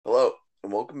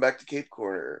and welcome back to Cape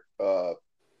Corner.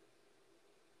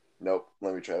 Nope,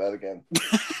 let me try that again.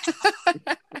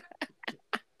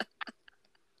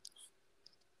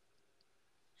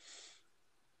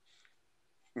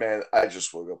 Man, I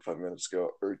just woke up 5 minutes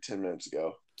ago, or 10 minutes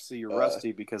ago. So you're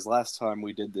rusty because last time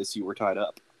we did this, you were tied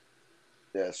up.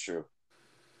 Yeah, it's true.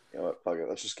 You know what, fuck it,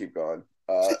 let's just keep going.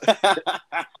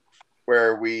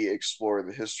 Where we explore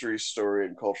the history, story,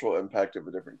 and cultural impact of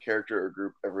a different character or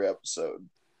group every episode.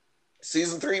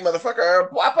 Season 3,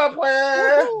 motherfucker! Blah, blah,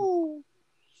 blah.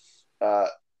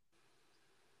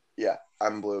 Yeah,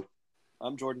 I'm Blue.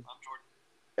 I'm Jordan.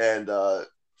 And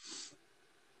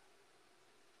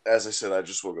as I said, I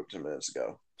just woke up 10 minutes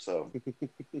ago. So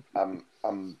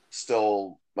I'm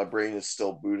still, my brain is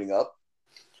still booting up.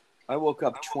 I woke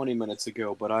up 20 minutes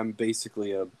ago, but I'm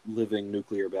basically a living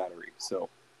nuclear battery, so.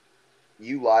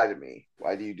 You lie to me.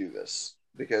 Why do you do this?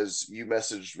 Because you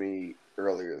messaged me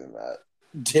earlier than that.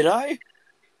 Did I?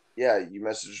 Yeah, you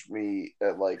messaged me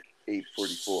at like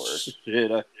 8:44.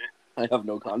 Shit, I have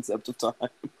no concept of time.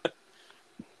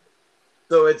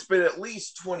 So it's been at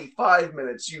least 25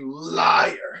 minutes, you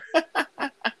liar.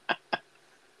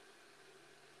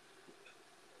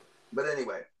 But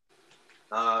anyway,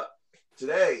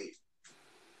 today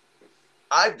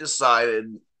I've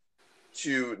decided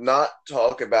to not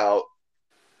talk about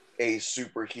a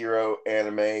superhero,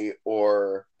 anime,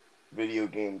 or video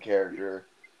game character,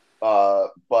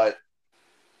 but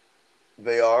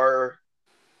they are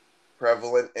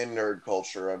prevalent in nerd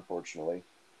culture, unfortunately,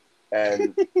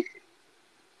 and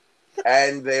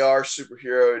and they are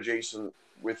superhero adjacent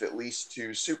with at least two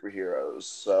superheroes.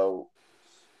 So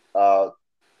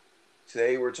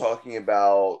today we're talking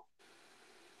about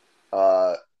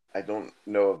I don't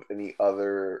know of any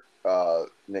other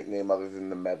nickname other than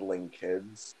the Meddling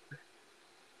Kids.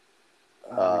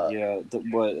 Yeah,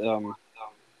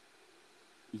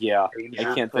 yeah,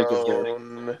 I can't think of their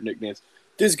nicknames.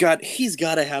 He's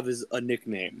got to have a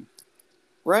nickname,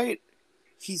 right?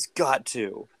 He's got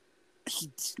to.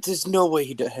 There's no way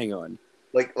he did. Hang on.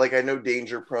 Like I know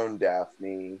Danger Prone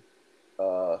Daphne.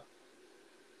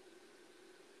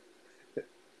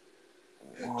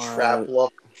 Trap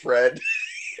Love Fred.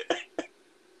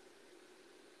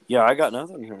 Yeah, I got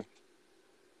nothing here.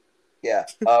 Yeah,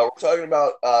 we're talking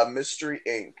about Mystery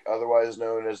Inc., otherwise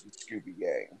known as the Scooby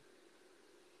Gang.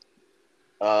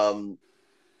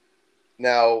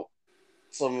 Now,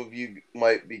 some of you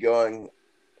might be going,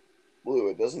 Blue,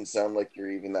 it doesn't sound like you're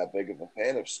even that big of a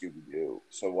fan of Scooby-Doo,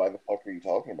 so why the fuck are you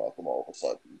talking about them all of a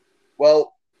sudden?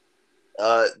 Well,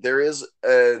 there is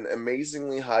an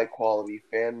amazingly high-quality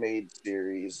fan-made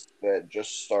series that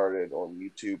just started on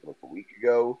YouTube like a week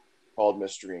ago called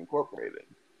Mystery Incorporated.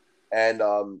 And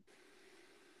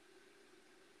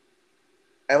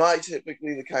am I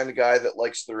typically the kind of guy that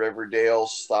likes the Riverdale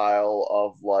style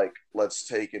of like, let's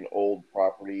take an old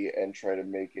property and try to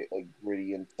make it like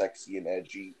gritty and sexy and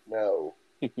edgy? No.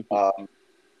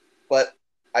 But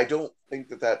I don't think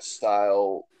that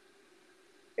style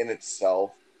in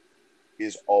itself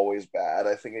is always bad.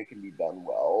 I think it can be done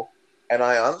well. And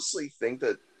I honestly think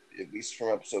that, at least from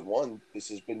episode 1, this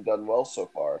has been done well so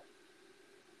far.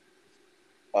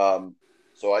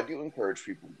 So I do encourage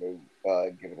people to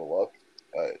go give it a look.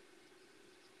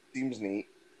 Seems neat.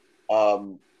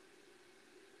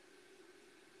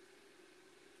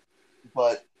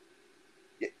 But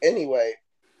anyway,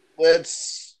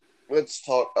 let's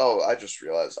talk. Oh, I just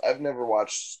realized I've never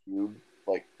watched Scoob,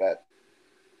 like that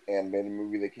animated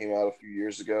movie that came out a few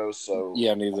years ago. So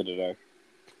yeah, neither did I.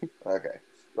 Okay,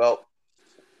 well,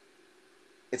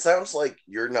 it sounds like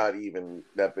you're not even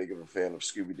that big of a fan of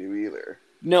Scooby-Doo either.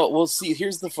 No, well, see,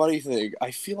 here's the funny thing.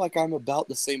 I feel like I'm about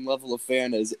the same level of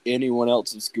fan as anyone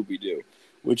else of Scooby-Doo,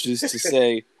 which is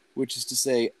to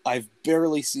say, I've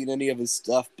barely seen any of his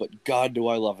stuff, but God, do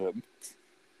I love him.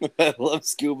 I love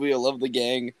Scooby. I love the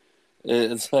gang.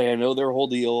 It's like I know their whole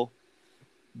deal,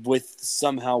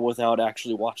 without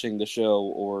actually watching the show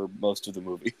or most of the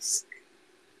movies.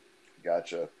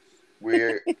 Gotcha.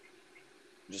 We're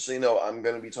just so you know, I'm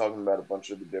going to be talking about a bunch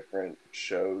of the different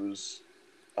shows.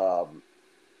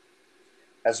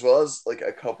 As well as like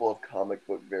a couple of comic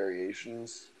book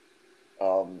variations.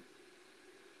 One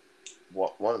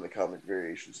of the comic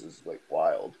variations is like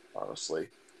wild, honestly.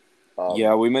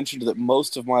 Yeah, we mentioned that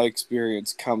most of my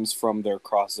experience comes from their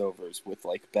crossovers with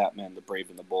like Batman, the Brave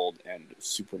and the Bold, and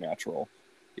Supernatural.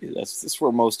 That's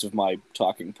where most of my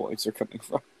talking points are coming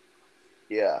from.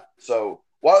 Yeah. So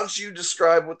why don't you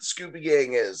describe what the Scooby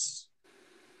Gang is?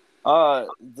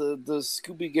 The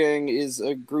Scooby Gang is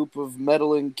a group of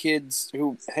meddling kids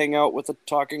who hang out with a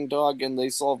talking dog and they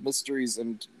solve mysteries,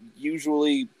 and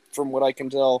usually, from what I can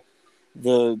tell,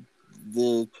 the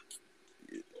the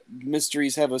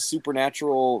mysteries have a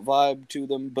supernatural vibe to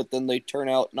them, but then they turn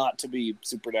out not to be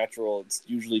supernatural. It's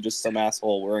usually just some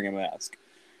asshole wearing a mask.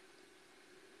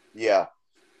 Yeah.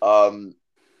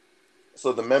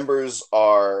 So the members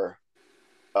are,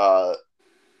 uh,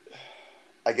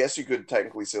 I guess you could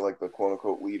technically say like the quote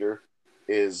unquote leader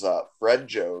is Fred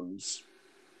Jones,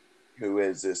 who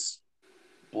is this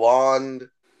blonde,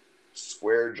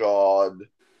 square jawed,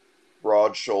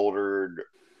 broad shouldered,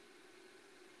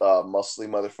 muscly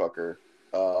motherfucker.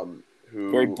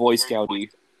 Very Who, Boy Scouty.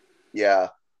 yeah,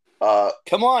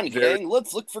 Come on, very, gang,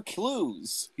 let's look for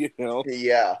clues.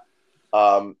 yeah,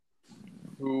 um,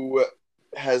 who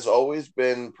has always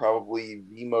been probably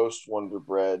the most Wonder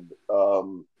Bread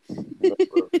member of the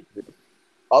group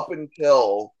up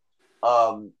until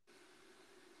um,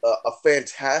 a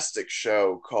fantastic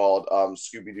show called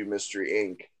Scooby-Doo Mystery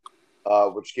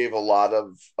Inc., which gave a lot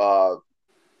of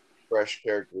fresh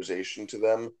characterization to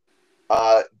them.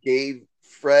 Gave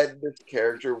Fred this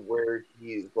character where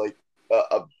he's like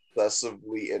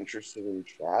obsessively interested in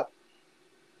trap.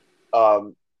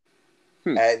 Um,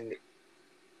 and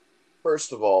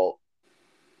first of all,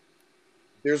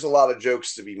 there's a lot of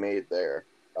jokes to be made there,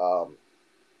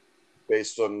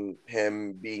 based on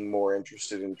him being more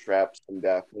interested in traps than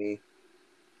Daphne.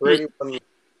 For anyone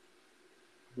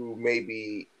who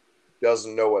maybe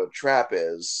doesn't know what a trap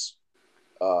is,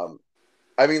 um,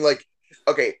 I mean, like,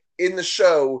 okay, in the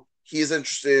show, he's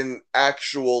interested in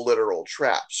actual literal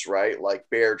traps, right? Like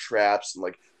bear traps and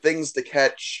like things to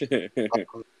catch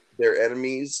their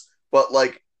enemies. But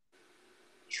like,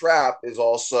 trap is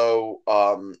also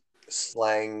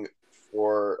slang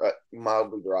for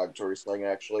mildly derogatory slang,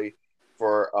 actually,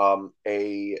 for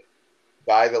a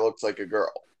guy that looks like a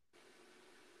girl.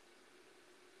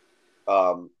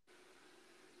 Um,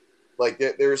 like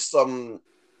there's some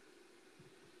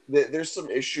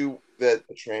issue that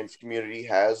the trans community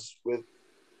has with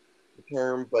the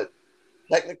term, but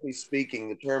technically speaking,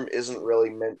 the term isn't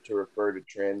really meant to refer to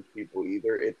trans people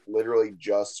either. It's literally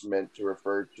just meant to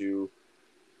refer to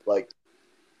like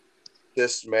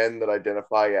cis men that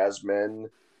identify as men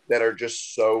that are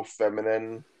just so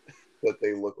feminine that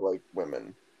they look like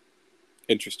women.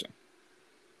 Interesting.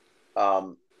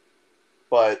 Um,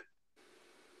 but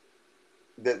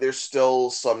there's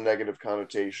still some negative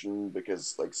connotation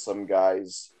because like some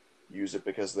guys use it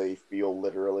because they feel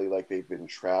literally like they've been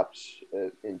trapped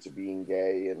into being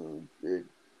gay and it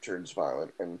turns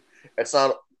violent, and it's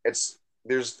not it's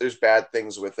there's bad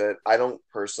things with it. I don't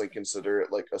personally consider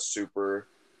it like a super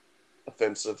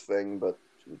offensive thing, but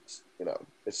it's,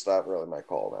 it's not really my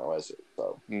call now, is it?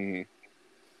 So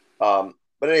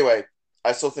but anyway,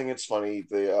 I still think it's funny,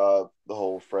 the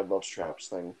whole Fred loves traps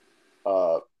thing.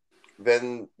 uh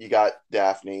then you got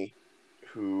Daphne,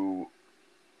 who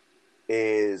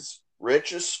is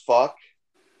rich as fuck,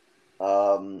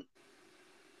 um,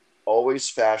 always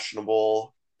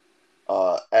fashionable,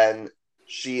 and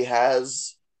she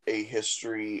has a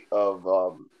history of.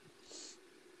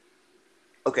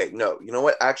 Okay, no, you know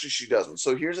what? Actually, she doesn't.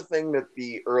 So here's the thing that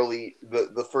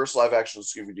the first live action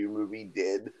Scooby Doo movie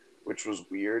did, which was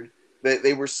weird.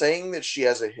 They were saying that she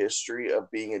has a history of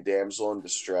being a damsel in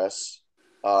distress,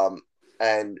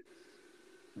 and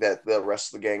that the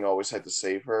rest of the gang always had to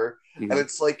save her. And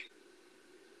it's like,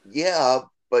 yeah,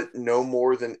 but no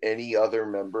more than any other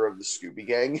member of the Scooby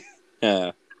Gang.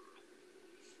 Yeah.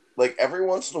 Like every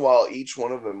once in a while, each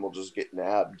one of them will just get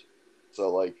nabbed.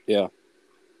 So like, yeah.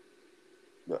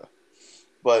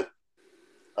 But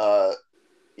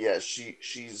yeah,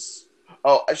 she's.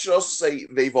 Oh, I should also say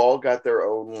they've all got their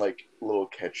own like little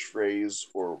catchphrase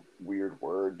or weird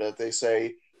word that they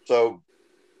say. So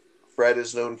Fred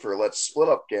is known for "Let's split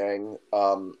up, gang."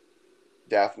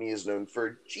 Daphne is known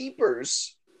for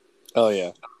 "Jeepers." Oh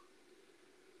yeah.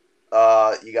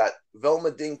 You got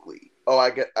Velma Dinkley. Oh,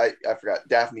 I forgot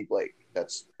Daphne Blake.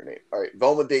 That's her name. All right,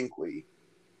 Velma Dinkley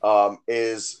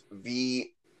is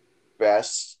the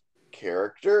best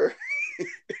character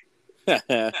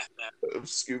of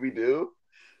Scooby Doo.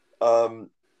 Um,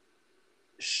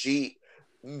 she,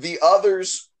 the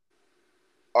others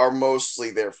are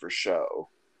mostly there for show.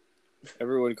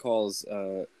 Everyone calls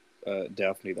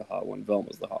Daphne the hot one.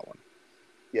 Velma's the hot one.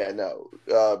 Yeah, no.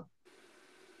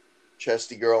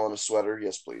 Chesty girl in a sweater,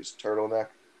 yes, please. Turtleneck,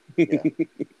 yeah.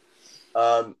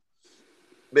 But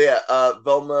yeah,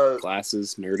 Velma,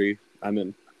 glasses, nerdy. I'm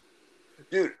in.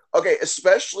 Dude. Okay,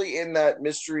 especially in that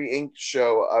Mystery Inc.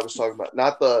 show I was talking about,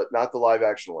 not the live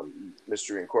action one,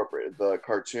 Mystery Incorporated, the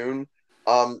cartoon.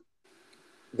 Um,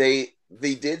 they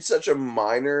did such a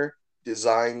minor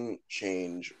design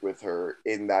change with her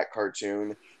in that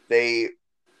cartoon. They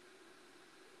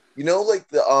You know, like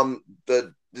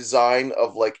the design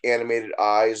of like animated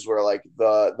eyes, where like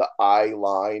the eye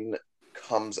line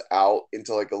comes out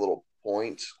into like a little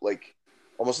point, like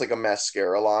almost like a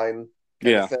mascara line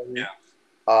kind of Yeah. thing. Yeah.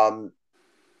 Um,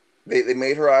 they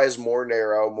made her eyes more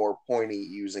narrow, more pointy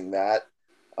using that.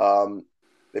 Um,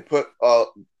 they put a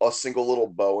single little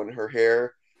bow in her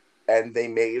hair, and they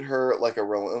made her like a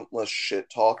relentless shit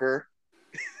talker.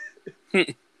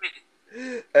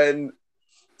 And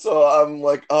so I'm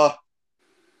like,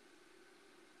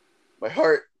 my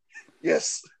heart,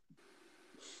 yes.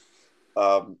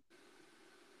 Um,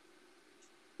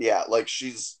 yeah, like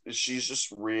she's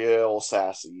just real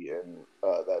sassy in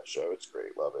that show. It's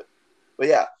great, love it. But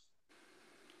yeah,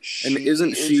 And she is.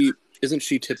 isn't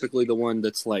she typically the one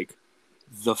that's like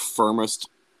the firmest,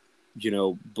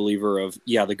 believer of,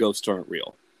 yeah, the ghosts aren't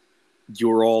real.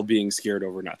 You're all being scared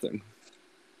over nothing.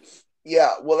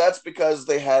 Yeah, well, that's because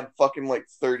they had fucking like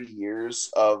 30 years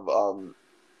of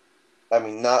I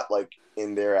mean, not like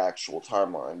in their actual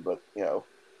timeline, but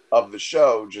of the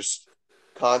show, just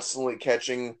constantly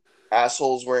catching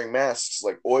assholes wearing masks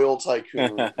like oil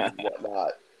tycoons and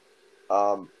whatnot,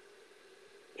 um,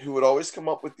 who would always come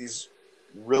up with these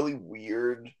really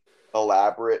weird,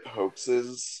 elaborate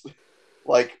hoaxes.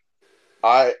 Like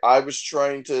I was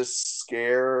trying to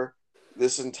scare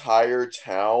this entire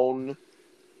town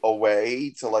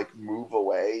away to like move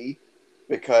away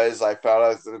because I found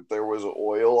out that there was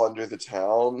oil under the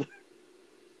town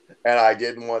and I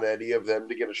didn't want any of them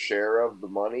to get a share of the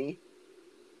money.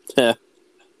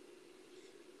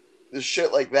 This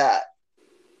shit like that.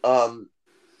 Um,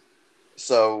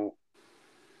 so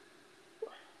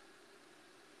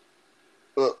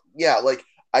yeah, like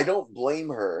I don't blame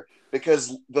her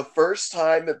because the first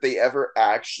time that they ever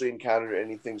actually encountered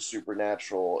anything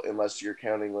supernatural, unless you're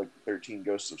counting like 13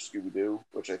 Ghosts of Scooby-Doo,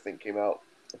 which I think came out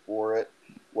before it,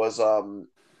 was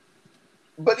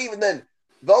but even then,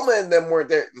 Velma and them weren't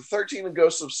there. The 13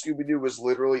 Ghosts of Scooby-Doo was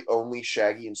literally only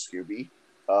Shaggy and Scooby.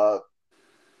 Uh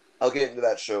I'll get into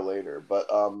that show later, but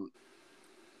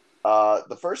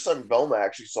the first time Velma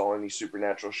actually saw any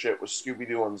supernatural shit was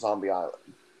Scooby-Doo on Zombie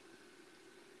Island.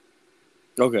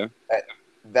 Okay.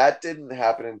 That didn't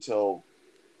happen until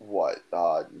what,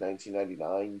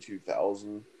 1999,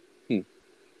 2000, Hmm.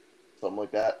 something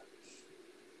like that.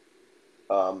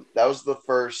 That was the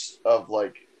first of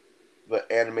like the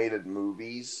animated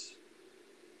movies,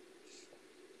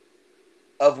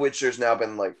 of which there's now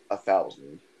been like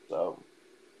 1,000. So,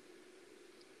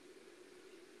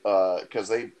 because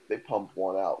they pump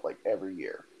one out like every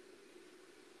year.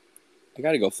 I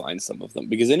gotta go find some of them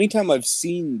because anytime I've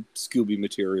seen Scooby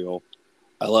material,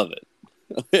 I love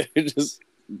it.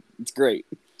 It's great.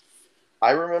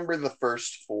 I remember the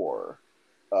first four,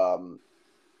 um,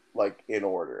 like in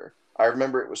order. I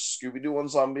remember it was Scooby Doo on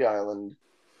Zombie Island,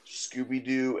 Scooby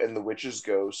Doo and the Witch's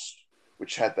Ghost,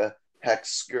 which had the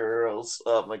Hex Girls.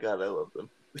 Oh my god, I love them.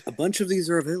 A bunch of these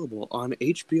are available on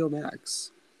HBO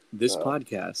Max. This No,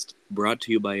 podcast brought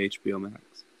to you by HBO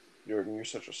Max. Jordan, you're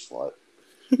such a slut.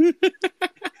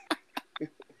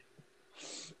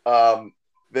 Huh.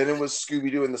 Then it was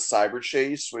Scooby Doo and the Cyber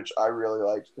Chase, which I really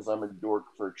liked because I'm a dork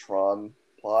for Tron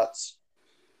plots.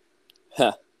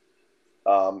 And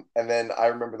then I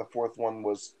remember the fourth one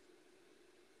was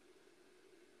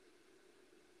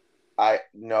I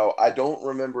don't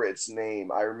remember its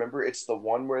name. I remember it's the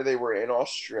one where they were in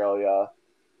Australia.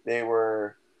 They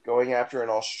were going after an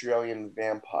Australian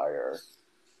vampire,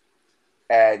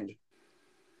 and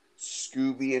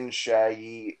Scooby and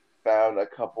Shaggy found a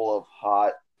couple of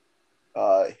hot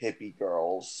hippie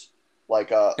girls,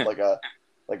 like a like a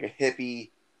like a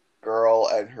hippie girl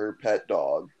and her pet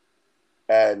dog,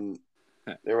 and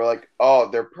they were like, "Oh,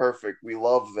 they're perfect. We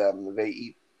love them. They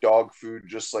eat dog food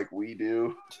just like we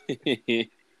do."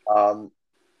 Um,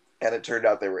 and it turned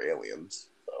out they were aliens.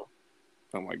 So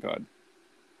Oh my god.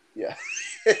 yeah.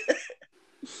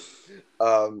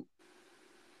 um,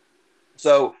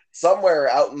 so somewhere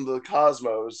out in the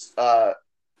cosmos,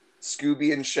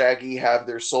 Scooby and Shaggy have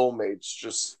their soulmates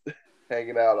just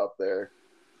hanging out up there.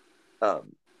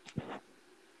 Um,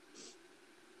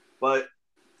 but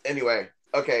anyway,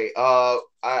 okay.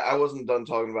 I wasn't done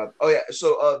talking about. Oh yeah.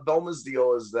 So Velma's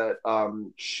deal is that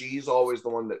she's always the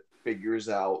one that figures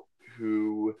out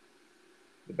who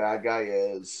the bad guy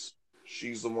is.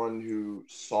 She's the one who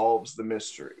solves the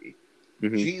mystery.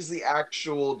 Mm-hmm. She's the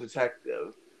actual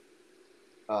detective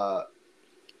uh,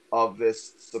 of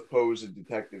this supposed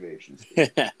detective agency.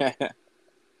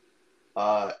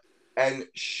 uh, and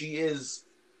she is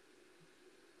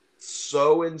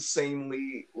so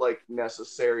insanely like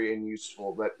necessary and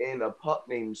useful that in a pup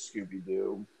named Scooby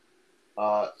Doo,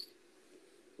 uh,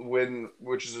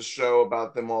 which is a show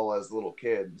about them all as little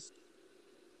kids.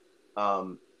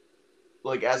 Um,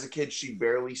 like as a kid, she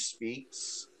barely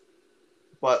speaks,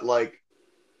 but like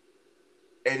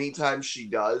anytime she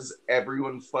does,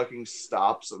 everyone fucking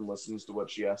stops and listens to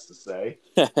what she has to say.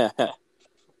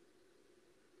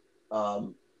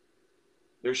 Um,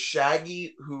 there's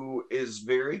Shaggy, who is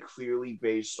very clearly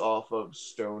based off of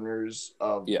stoners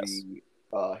of Yes. the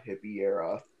hippie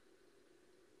era.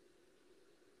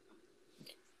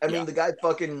 I Yeah. mean, the guy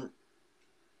fucking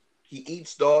he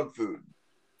eats dog food.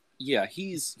 Yeah,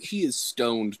 he is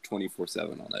stoned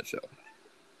 24/7 on that show.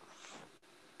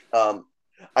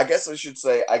 I guess I should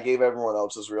say I gave everyone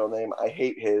else his real name. I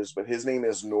hate his, but his name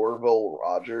is Norville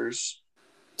Rogers.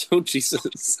 Oh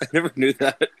Jesus! I never knew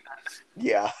that.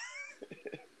 Yeah,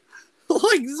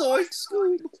 Like Zoink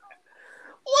Scoob.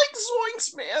 like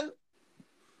Zoinks, man.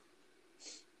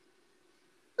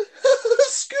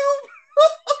 Scoob,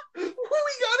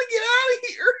 we gotta get out of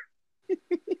here.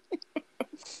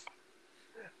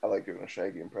 I like doing a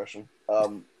Shaggy impression.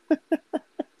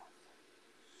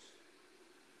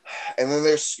 And then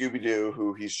there's Scooby-Doo,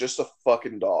 who he's just a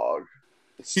fucking dog.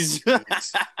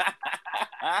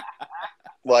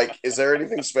 Like, is there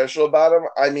anything special about him?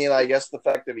 I mean, I guess the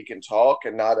fact that he can talk,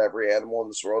 and not every animal in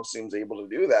this world seems able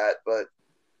to do that, but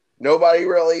nobody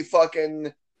really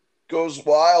fucking goes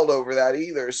wild over that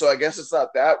either, so I guess it's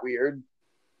not that weird.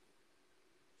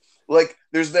 Like,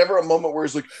 there's never a moment where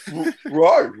it's like,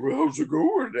 right, how's it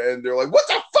going? And they're like, what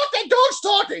the fuck, that dog's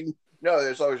talking? No,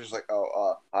 there's always just like,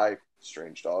 oh, hi,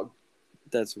 strange dog.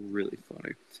 That's really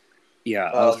funny.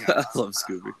 Yeah, I love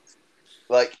Scooby.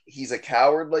 Like, he's a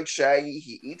coward like Shaggy.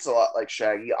 He eats a lot like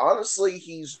Shaggy. Honestly,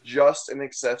 he's just an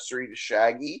accessory to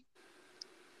Shaggy.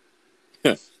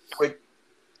 like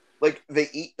they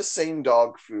eat the same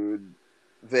dog food.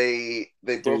 They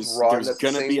both run. There's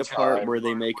gonna be a part time. where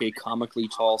they make a comically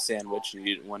tall sandwich and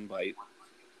eat it in one bite.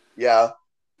 Yeah.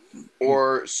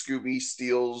 Or Scooby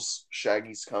steals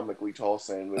Shaggy's comically tall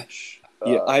sandwich.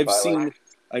 Yeah, I've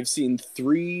seen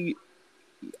 3.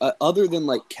 Other than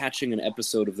like catching an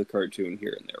episode of the cartoon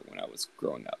here and there when I was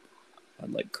growing up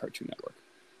on like Cartoon Network,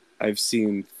 I've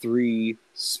seen 3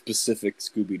 specific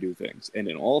Scooby-Doo things, and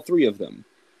in all 3 of them,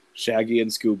 Shaggy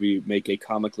and Scooby make a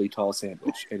comically tall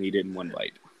sandwich and eat it in one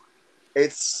bite.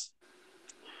 It's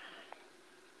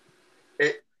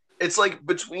like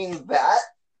between that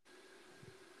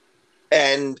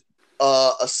and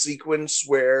a sequence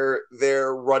where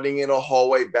they're running in a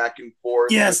hallway back and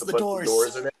forth. Yes, with the bunch doors. Of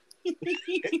doors in it.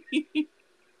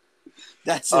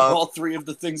 That's in all 3 of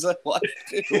the things I like.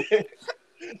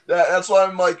 That's why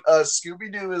I'm like,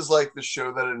 Scooby-Doo is like the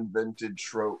show that invented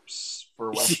tropes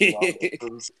for Western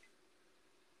audiences.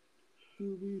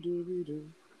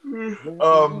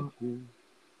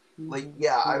 Like,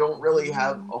 yeah, I don't really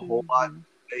have a whole lot to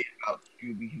say about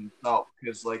Scooby himself,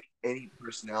 because like any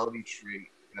personality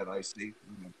trait that I say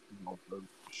from him is also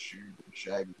shared with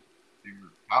Shaggy.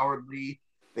 They're cowardly.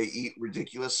 They eat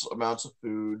ridiculous amounts of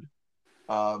food.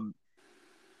 I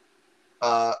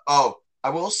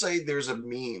will say there's a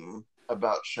meme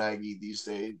about Shaggy these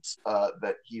days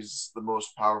that he's the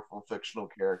most powerful fictional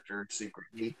character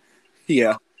secretly.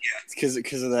 Yeah, because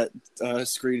of that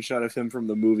screenshot of him from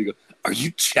the movie. Go, are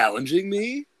you challenging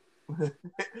me?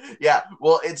 Yeah,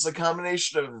 well, it's a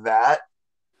combination of that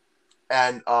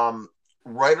and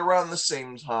right around the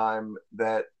same time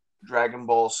that Dragon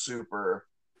Ball Super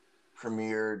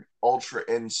premiered Ultra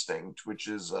Instinct, which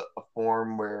is a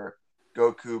form where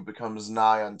Goku becomes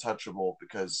nigh untouchable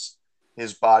because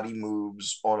his body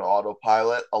moves on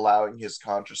autopilot, allowing his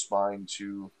conscious mind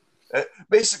to...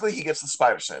 basically, he gets the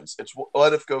spider sense. It's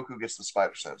what if Goku gets the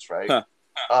spider sense, right? Huh.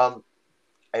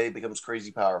 And he becomes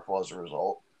crazy powerful as a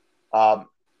result.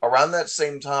 Around that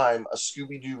same time, a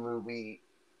Scooby-Doo movie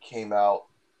came out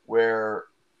where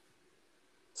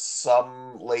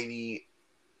some lady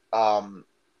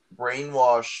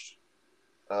brainwashed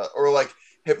or like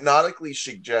hypnotically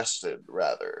suggested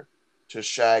rather to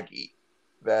Shaggy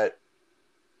that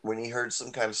when he heard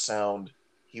some kind of sound,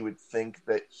 he would think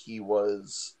that he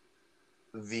was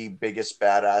the biggest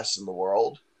badass in the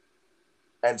world.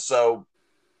 And so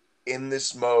in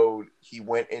this mode, he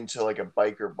went into like a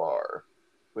biker bar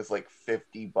with like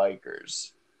 50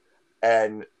 bikers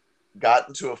and got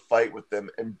into a fight with them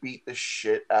and beat the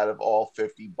shit out of all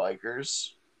 50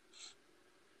 bikers.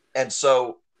 And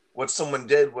so what someone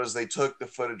did was they took the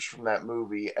footage from that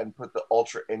movie and put the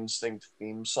Ultra Instinct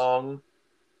theme song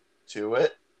to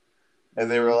it.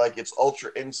 And they were like, it's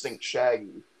Ultra Instinct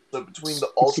Shaggy. So between the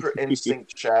Ultra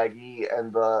Instinct Shaggy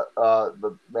and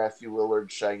the Matthew Lillard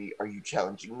Shaggy, are you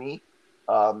challenging me?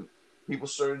 People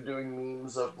started doing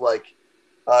memes of like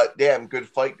Damn, good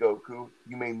fight, Goku.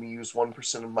 You made me use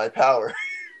 1% of my power.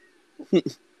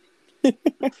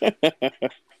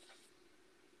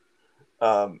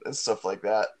 And stuff like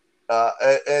that.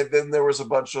 And then there was a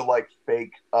bunch of like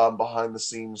fake behind the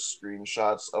scenes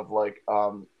screenshots of like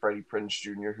Freddie Prinze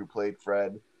Jr., who played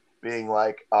Fred, being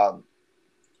like,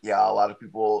 yeah, a lot of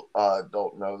people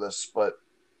don't know this, but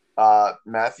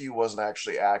Matthew wasn't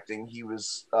actually acting. He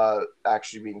was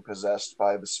actually being possessed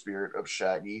by the spirit of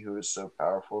Shaggy, who is so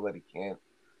powerful that he can't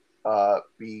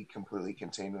be completely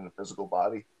contained in a physical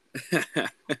body.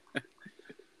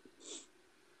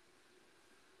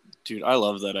 Dude, I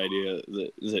love that idea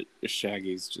that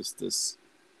Shaggy's just this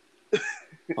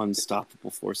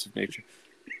unstoppable force of nature.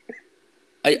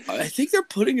 I think they're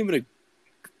putting him in a.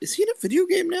 Is he in a video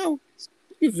game now? Is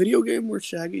he a video game where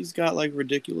Shaggy's got like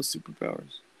ridiculous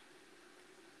superpowers?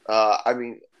 I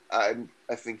mean, I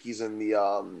think he's in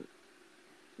the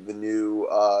new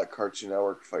Cartoon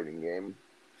Network fighting game.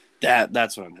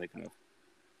 That's what I'm thinking of.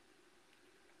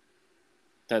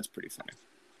 That's pretty funny.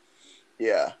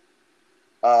 Yeah.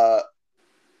 All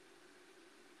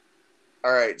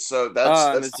right, so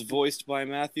and it's voiced by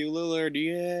Matthew Lillard.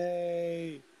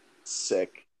 Yay!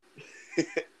 Sick.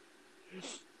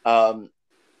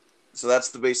 So that's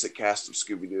the basic cast of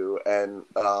Scooby-Doo, and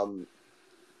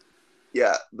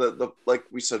yeah, the like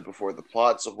we said before, the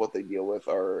plots of what they deal with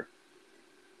are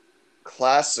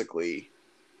classically,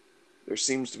 there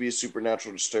seems to be a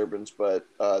supernatural disturbance, but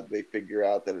they figure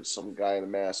out that it's some guy in a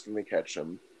mask and they catch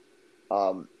him.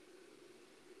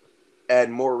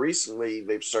 And more recently,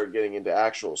 they've started getting into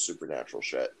actual supernatural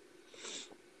shit.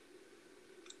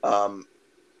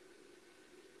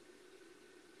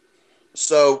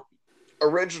 So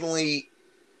originally,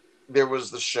 there was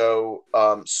the show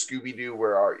Scooby-Doo,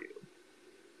 Where Are You?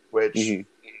 Which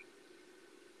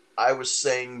I was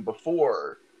saying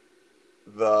before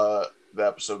the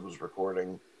episode was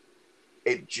recording,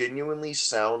 it genuinely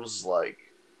sounds like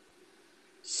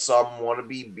some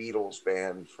wannabe Beatles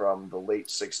band from the late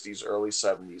 60s, early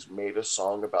 70s made a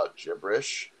song about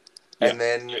gibberish. Yeah. And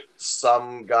then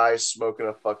some guy smoking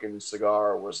a fucking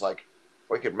cigar was like,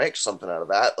 we could make something out of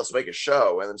that. Let's make a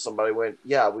show. And then somebody went,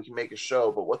 yeah, we can make a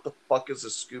show, but what the fuck is a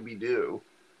Scooby-Doo?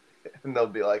 And they'll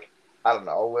be like, I don't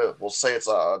know. We'll say it's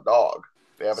a dog.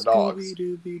 They have a dog.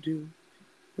 Scooby-Doo,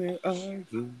 where are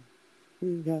you?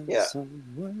 We got some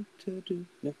work to do.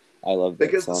 Yeah. I love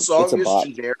that because song. The song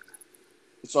is generic.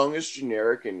 The song is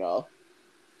generic enough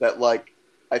that, like,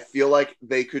 I feel like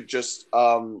they could just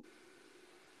the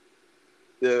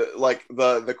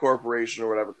corporation or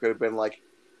whatever could have been like,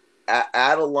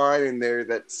 add a line in there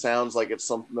that sounds like it's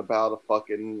something about a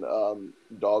fucking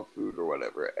dog food or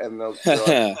whatever, and they'll be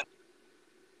like,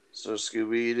 so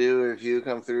Scooby-Doo, if you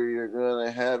come through, you're gonna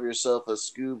have yourself a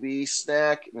Scooby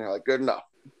snack, and they're like, good enough.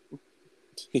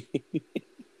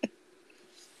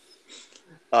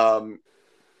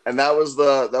 And that was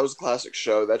a classic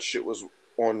show. That shit was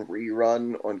on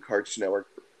rerun on Cartoon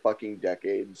Network for fucking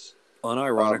decades.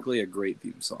 Unironically, a great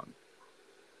theme song.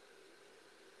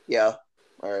 Yeah.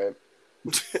 All right.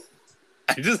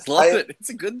 I just love it. It's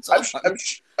a good song.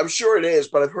 I'm sure it is,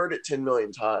 but I've heard it 10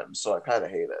 million times, so I kind of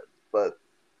hate it. But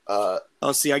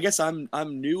see, I guess I'm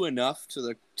new enough to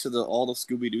the all the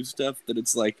Scooby-Doo stuff that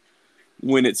it's like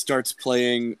when it starts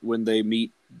playing when they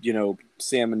meet,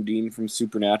 Sam and Dean from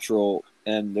Supernatural,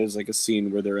 and there's like a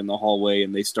scene where they're in the hallway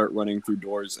and they start running through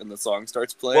doors and the song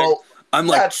starts playing. Well, I'm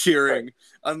like cheering. Different.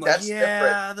 I'm like, that's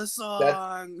different. The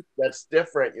song. That's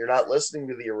different. You're not listening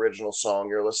to the original song.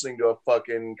 You're listening to a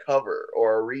fucking cover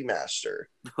or a remaster.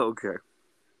 Okay.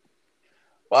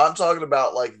 Well, I'm talking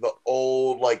about like the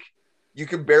old, like you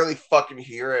can barely fucking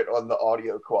hear it on the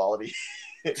audio quality.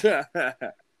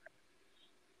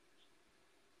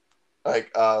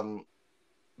 Like,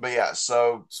 but yeah,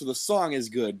 so the song is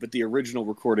good, but the original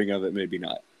recording of it maybe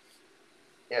not.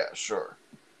 Yeah, sure.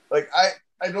 Like I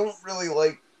don't really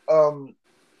like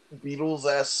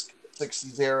Beatles-esque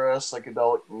 60s era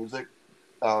psychedelic music.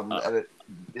 And it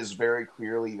is very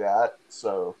clearly that,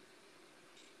 so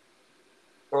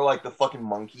or like the fucking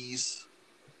Monkees.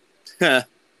 Yeah,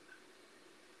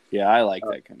 I like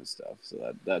that kind of stuff,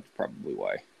 so that's probably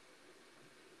why.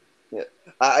 Yeah,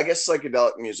 I guess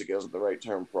psychedelic music isn't the right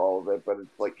term for all of it, but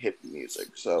it's like hippie music,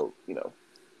 so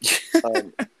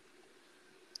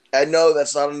I know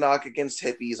that's not a knock against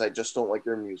hippies. I just don't like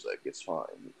their music. It's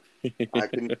fine.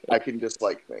 I can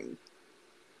dislike things.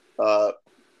 I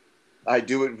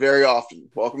do it very often.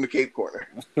 Welcome to Cape Corner.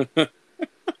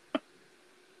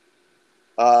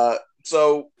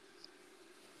 So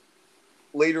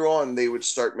later on, they would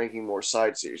start making more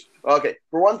side series. Okay,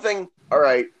 for one thing, all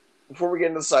right. before we get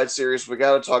into the side series, we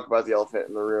got to talk about the elephant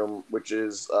in the room, which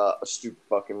is a stupid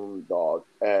fucking dog.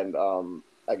 And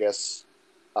I guess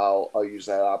I'll use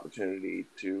that opportunity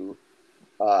to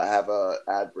have a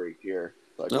ad break here.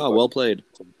 So I can Oh, well played.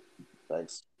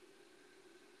 Thanks.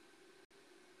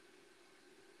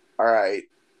 All right,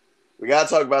 we got to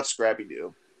talk about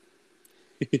Scrappy-Doo.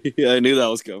 Yeah, I knew that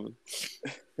was coming.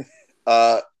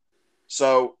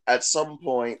 So at some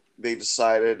point they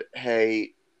decided,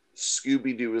 hey,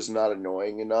 Scooby-Doo is not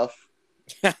annoying enough.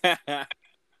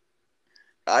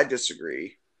 I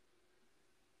disagree,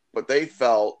 but they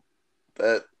felt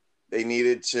that they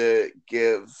needed to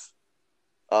give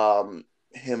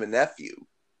him a nephew,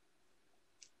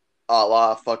 a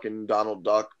la fucking Donald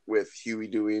Duck with Huey,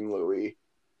 Dewey, and Louie.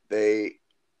 They,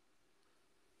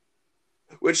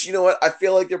 which you know what, I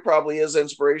feel like there probably is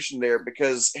inspiration there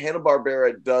because Hanna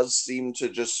Barbera does seem to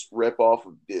just rip off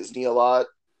of Disney a lot.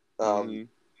 Mm-hmm.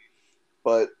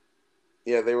 But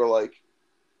yeah, they were like,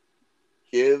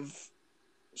 give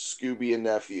Scooby a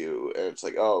nephew, and it's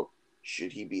like, oh,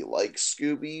 should he be like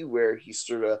Scooby, where he's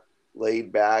sort of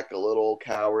laid back, a little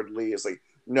cowardly? It's like,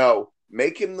 no,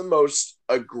 make him the most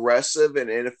aggressive and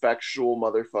ineffectual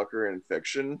motherfucker in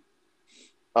fiction.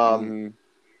 Um, Mm-hmm.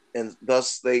 and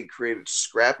thus they created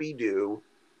Scrappy Doo,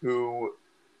 who,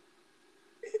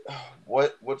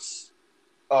 what's,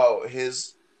 oh,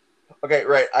 his, okay,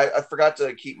 right, I forgot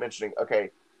to keep mentioning,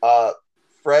 okay, uh,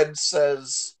 Fred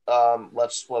says,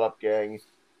 let's split up, gang.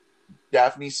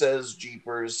 Daphne says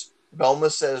Jeepers. Velma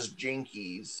says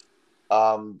Jinkies.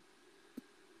 Um,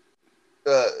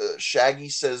 Shaggy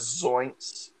says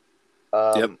Zoinks.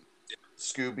 Yep. Um,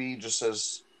 Scooby just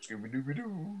says Scooby Dooby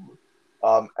Doo.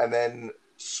 And then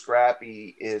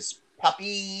Scrappy is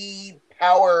Puppy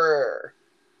Power.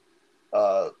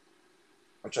 Uh,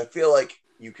 which I feel like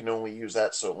you can only use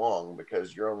that so long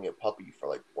because you're only a puppy for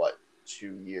like what,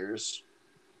 2 years?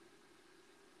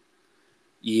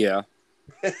 Yeah,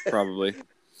 probably.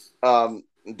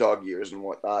 Dog years and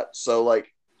whatnot. So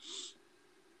like,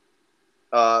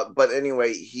 but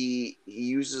anyway, he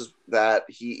uses that.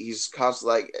 He's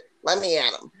constantly like, let me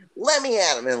at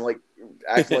him, and like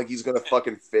acting like he's gonna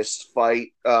fucking fist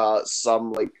fight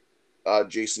some like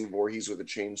Jason Voorhees with a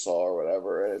chainsaw or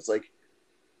whatever, and it's like,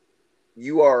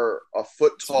 you are a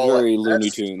foot It's tall at very Looney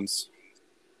best. Tunes.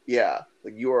 Yeah,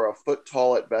 like you are a foot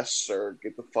tall at best, sir.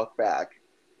 Get the fuck back.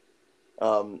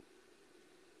 Um,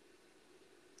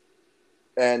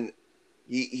 and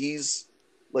he's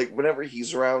like, whenever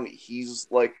he's around, he's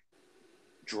like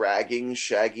dragging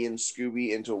Shaggy and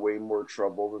Scooby into way more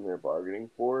trouble than they're bargaining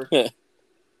for.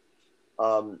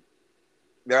 Um,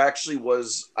 there actually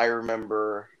was, I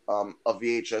remember, a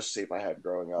VHS tape I had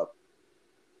growing up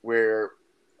where,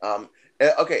 um,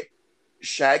 okay,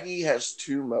 Shaggy has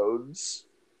two modes,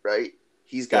 right?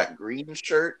 He's Yep. got green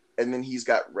shirt and then he's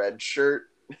got red shirt.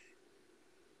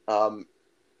 Um,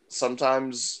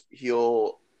 Sometimes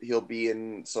he'll be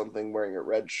in something wearing a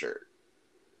red shirt.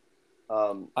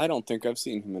 I don't think I've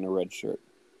seen him in a red shirt.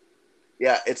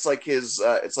 Yeah, it's like his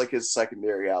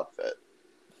secondary outfit.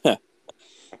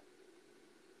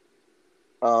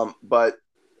 But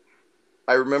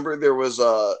I remember there was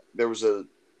a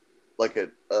like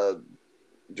a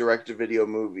direct to video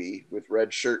movie with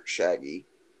red shirt Shaggy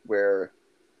where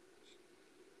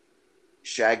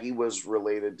Shaggy was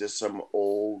related to some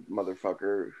old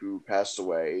motherfucker who passed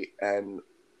away, and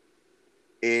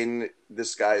in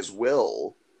this guy's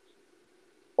will,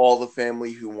 all the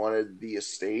family who wanted the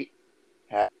estate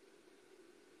had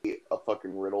a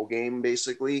fucking riddle game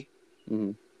basically.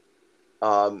 Mm-hmm.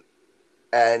 Um,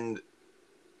 and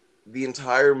the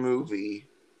entire movie,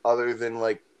 other than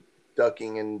like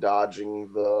ducking and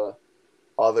dodging the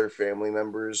other family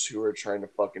members who are trying to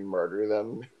fucking murder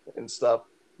them and stuff,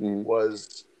 Mm-hmm.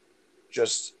 was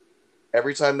just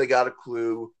every time they got a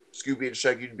clue, Scooby and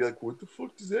Shaggy would be like, "What the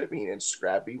fuck does that mean?" And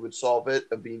Scrappy would solve it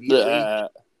immediately.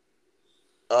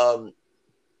 Um,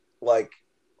 like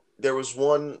there was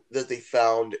one that they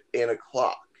found in a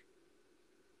clock,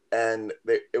 and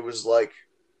it was like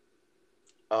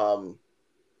um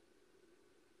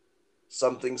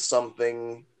something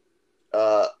something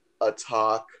a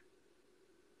talk.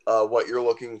 What you're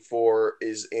looking for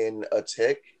is in a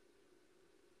tick,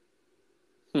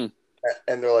 Hmm.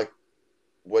 and they're like,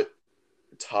 "What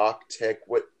talk tick?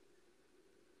 What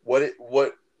what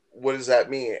does that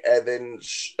mean?" And then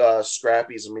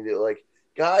Scrappy's immediately like,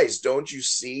 "Guys, don't you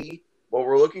see? What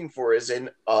we're looking for is in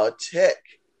a tick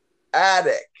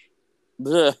attic."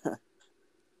 And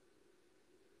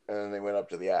then they went up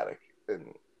to the attic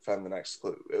and found the next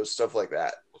clue. It was stuff like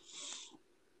that.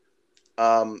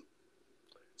 Um,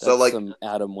 so That's like some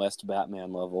Adam West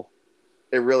Batman level.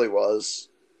 it really was.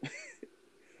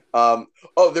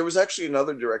 Oh, there was actually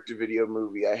another direct-to-video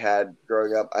movie I had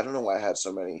growing up. I don't know why I had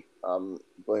so many.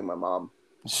 Blame my mom.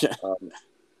 Um,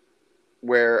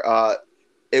 where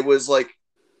it was like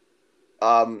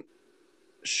um,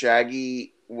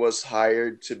 Shaggy was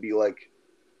hired to be like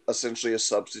essentially a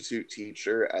substitute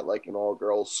teacher at like an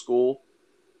all-girls school,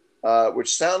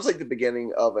 which sounds like the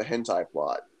beginning of a hentai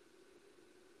plot.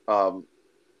 Um,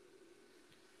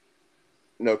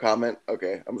 no comment.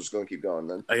 Okay, I'm just gonna keep going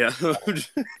then. Yeah.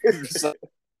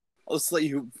 I'll just let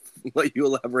you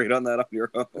elaborate on that on your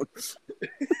own.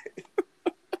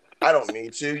 I don't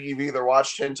need to. You've either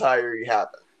watched hentai or you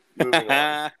haven't. Moving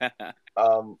on.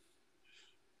 Um,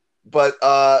 but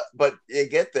you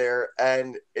get there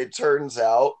and it turns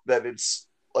out that it's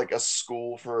like a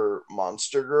school for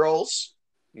monster girls.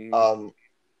 Mm. Um,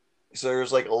 so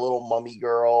there's like a little mummy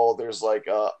girl. There's like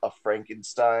a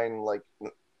Frankenstein like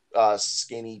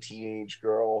skinny teenage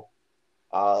girl.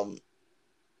 Um,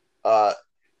 uh,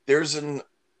 there's an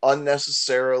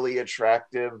unnecessarily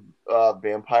attractive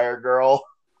vampire girl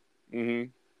Mm-hmm.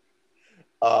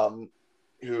 um,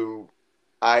 who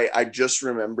I just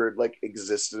remembered like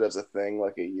existed as a thing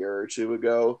like a year or two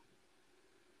ago.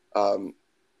 Um,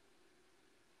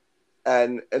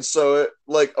 and so it,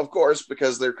 like of course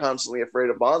because they're constantly afraid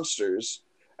of monsters.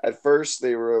 At first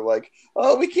they were like,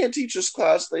 "Oh, we can't teach this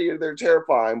class. They're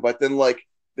terrifying." But then like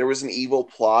there was an evil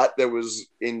plot that was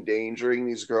endangering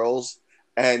these girls,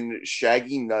 and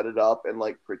Shaggy nutted up and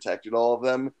like protected all of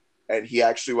them, and he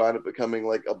actually wound up becoming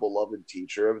like a beloved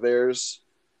teacher of theirs.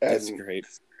 That's And great.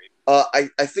 I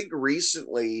think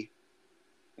recently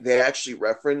they actually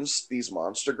referenced these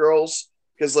monster girls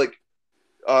because like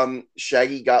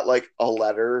Shaggy got like a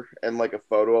letter and like a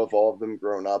photo of all of them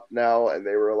grown up now, and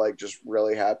they were like just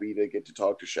really happy to get to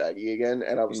talk to Shaggy again.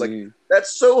 And I was like, Mm.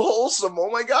 that's so wholesome. Oh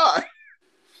my god.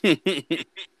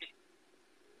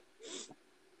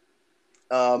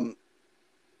 Um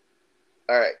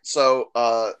all right. So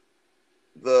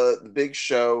the big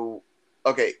show,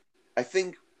 okay, I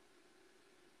think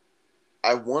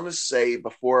I want to say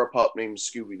before a pup named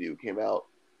Scooby-Doo came out,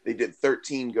 they did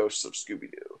 13 Ghosts of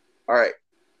Scooby-Doo. All right.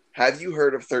 Have you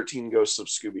heard of 13 Ghosts of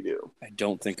Scooby-Doo? I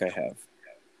don't think I have.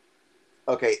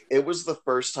 Okay, it was the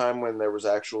first time when there was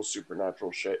actual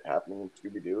supernatural shit happening in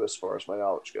Scooby-Doo, as far as my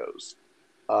knowledge goes.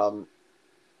 Um,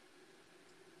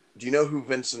 do you know who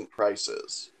Vincent Price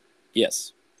is?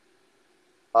 Yes.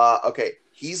 Okay,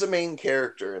 he's a main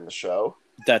character in the show.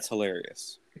 That's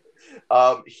hilarious.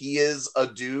 He is a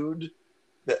dude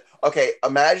that. Okay,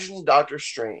 imagine Doctor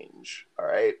Strange. All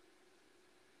right,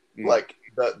 Mm. like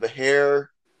the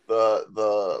hair,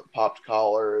 the popped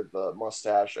collar, the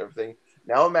mustache, everything.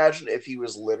 Now imagine if he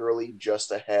was literally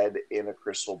just a head in a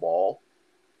crystal ball.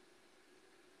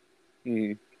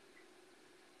 Mm.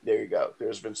 There you go.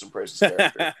 There's Vincent Price's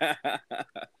character.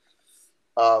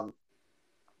 Um,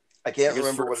 I I can't guess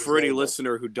remember what his for any name was.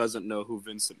 listener who doesn't know who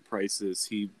Vincent Price is,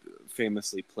 he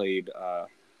famously played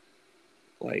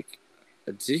like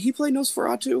did he play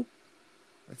Nosferatu?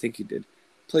 I think he did.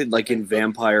 Played I like think in so.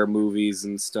 vampire movies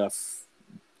and stuff,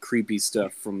 creepy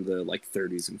stuff from the like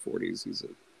 30s and 40s. He's a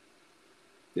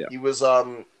yeah. He was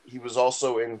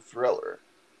also in Thriller.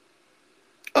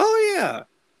 Oh yeah.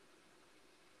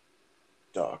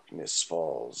 Darkness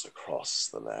falls across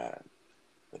the land.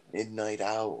 The midnight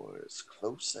hour is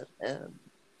close at hand.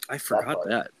 I That forgot part.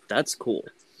 that. That's cool.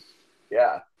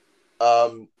 Yeah.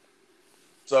 Um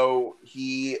so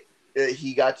he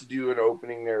got to do an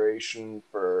opening narration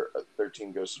for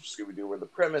 13 Ghosts of Scooby-Doo where the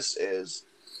premise is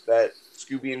that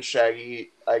Scooby and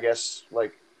Shaggy, I guess,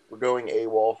 like, were going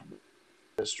AWOL from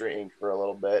Mystery Inc. for a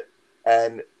little bit,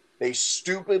 and they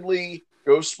stupidly,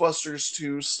 Ghostbusters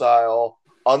 2 style,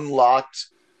 unlocked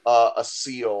a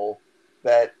seal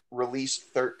that released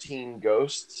 13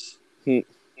 ghosts. Hmm.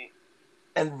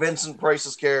 And Vincent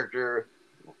Price's character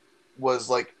was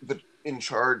like in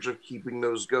charge of keeping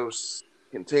those ghosts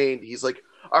contained. He's like,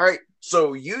 all right,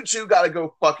 so you two got to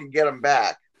go fucking get them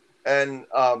back. And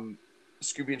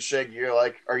Scooby and Shaggy are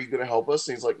like, are you going to help us?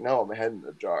 And he's like, no, I'm a head in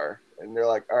a jar. And they're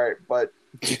like, all right, but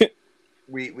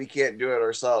we can't do it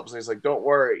ourselves. And he's like, don't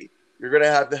worry, you're going to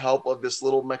have the help of this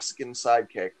little Mexican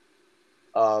sidekick.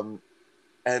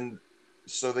 And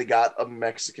so they got a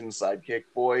Mexican sidekick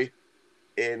boy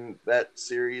in that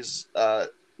series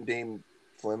named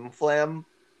Flim Flam.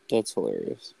 That's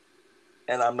hilarious.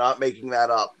 And I'm not making that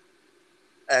up.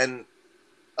 And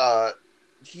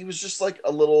he was just like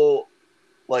a little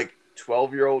like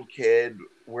 12-year-old kid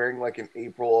wearing like an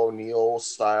April O'Neil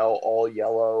style all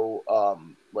yellow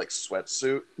like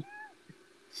sweatsuit.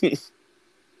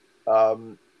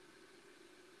 um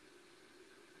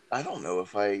I don't know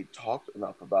if I talked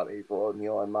enough about April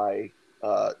O'Neil in my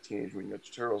Teenage Mutant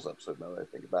Ninja Turtles episode. Now that I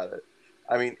think about it,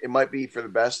 I mean, it might be for the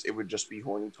best. It would just be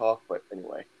horny talk, but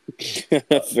anyway.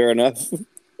 Fair enough.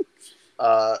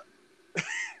 Uh,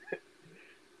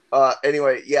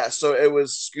 anyway, yeah. So it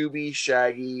was Scooby,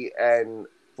 Shaggy, and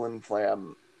Flim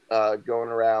Flam going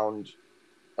around.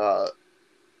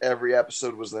 Every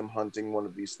episode was them hunting one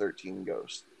of these 13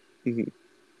 ghosts. Mhm.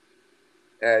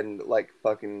 And like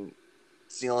fucking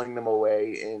sealing them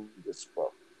away in this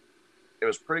book. It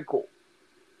was pretty cool.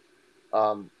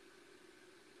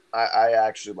 I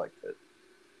actually liked it.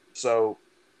 So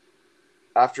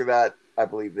after that, I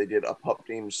believe they did a pup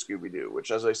named Scooby-Doo, which,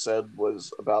 as I said,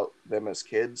 was about them as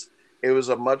kids. It was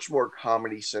a much more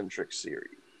comedy-centric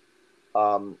series.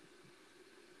 Um,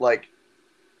 like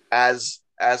as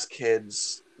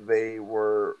kids, they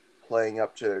were playing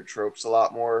up to their tropes a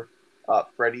lot more.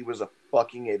 Freddy was a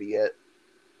fucking idiot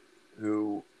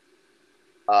who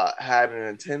had an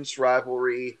intense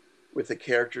rivalry with a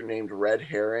character named Red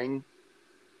Herring.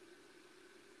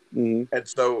 Mm-hmm. And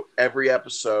so every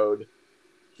episode,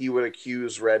 he would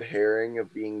accuse Red Herring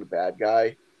of being the bad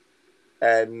guy.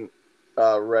 And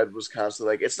Red was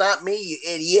constantly like, "It's not me, you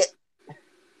idiot."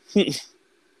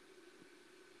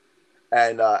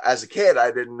 And as a kid,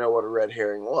 I didn't know what a red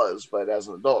herring was, but as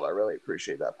an adult, I really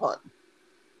appreciate that pun.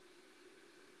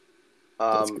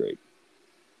 That's great.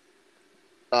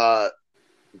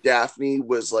 Daphne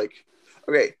was like,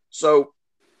 okay, so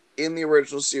in the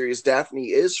original series, Daphne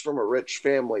is from a rich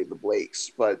family, the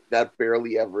Blakes, but that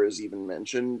barely ever is even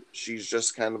mentioned. She's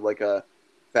just kind of like a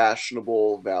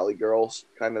fashionable Valley girl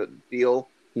kind of deal.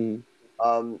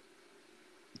 Mm-hmm.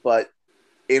 But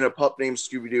in a pup named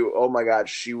Scooby-Doo, oh my god,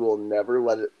 she will never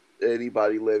let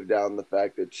anybody live down the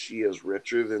fact that she is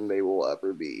richer than they will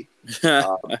ever be.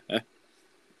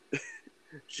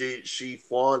 She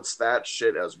flaunts that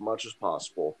shit as much as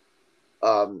possible.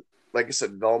 Like I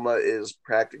said, Velma is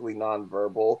practically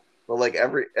nonverbal, but like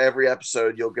every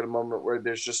episode, you'll get a moment where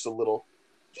there's just a little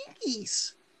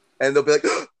jinkies, and they'll be like,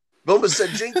 oh, "Velma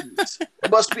said jinkies.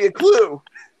 It must be a clue."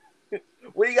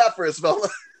 What do you got for us, Velma?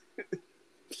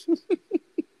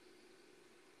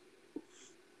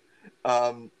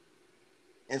 And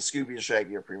Scooby and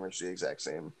Shaggy are pretty much the exact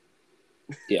same.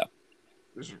 Yeah.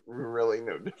 There's really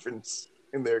no difference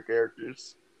in their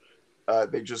characters.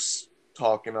 They just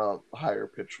talk in a higher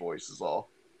pitched voice is all.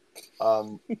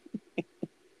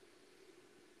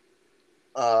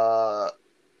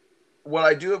 What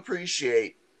I do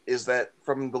appreciate is that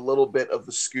from the little bit of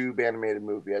the Scoob animated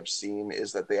movie I've seen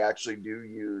is that they actually do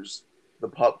use the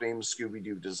pup named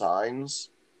Scooby-Doo designs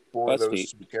for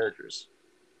those two characters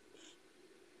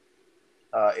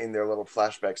in their little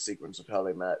flashback sequence of how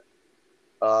they met.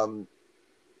 All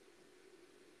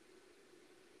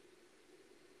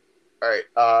right.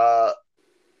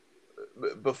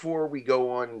 Before we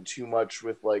go on too much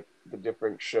with like the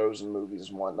different shows and movies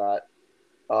and whatnot,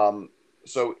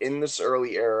 so in this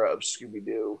early era of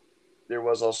Scooby-Doo, there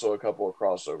was also a couple of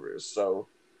crossovers. So,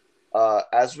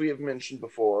 as we have mentioned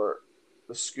before,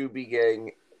 the Scooby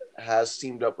Gang has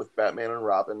teamed up with Batman and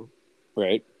Robin.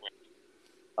 Right.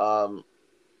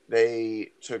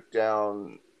 They took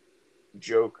down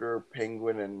Joker,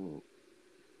 Penguin, and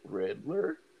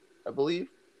Riddler, I believe.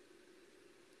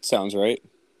 Sounds right.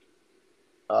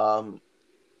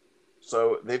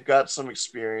 So they've got some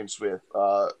experience with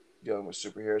dealing with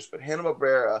superheroes, but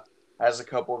Hanna-Barbera has a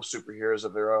couple of superheroes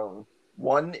of their own.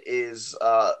 One is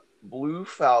Blue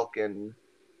Falcon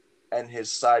and his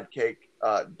sidekick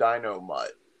Dino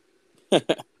Mutt.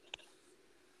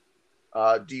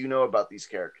 Do you know about these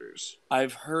characters?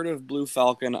 I've heard of Blue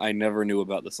Falcon. I never knew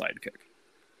about the sidekick.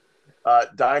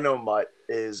 Dino Mutt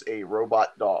is a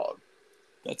robot dog.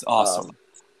 That's awesome.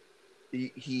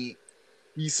 He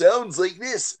sounds like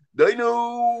this,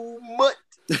 Dino Mutt.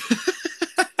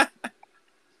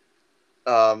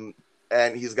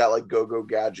 And he's got like Go-Go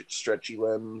Gadget stretchy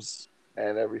limbs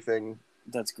and everything.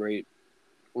 That's great.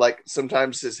 Like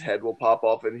sometimes his head will pop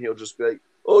off and he'll just be like,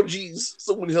 "Oh geez,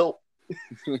 someone help!"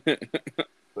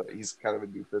 But he's kind of a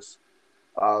doofus.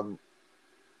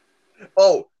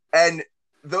 Oh, and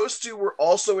those two were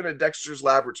also in a Dexter's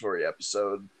Laboratory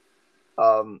episode.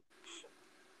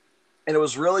 And it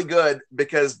was really good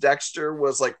because Dexter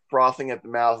was like frothing at the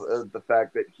mouth at the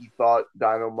fact that he thought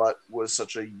Dino Mutt was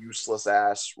such a useless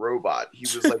ass robot. He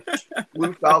was like,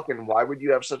 "Blue Falcon, why would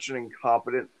you have such an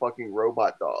incompetent fucking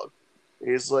robot dog?"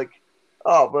 He's like,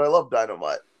 "Oh, but I love Dino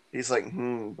Mutt." He's like,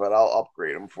 "But I'll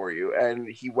upgrade him for you." And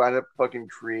he wound up fucking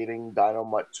creating Dino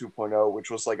Mutt 2.0, which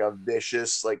was like a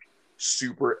vicious, like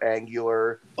super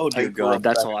angular, oh dear God,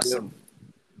 that's awesome.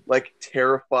 Like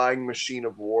terrifying machine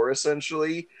of war,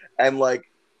 essentially. And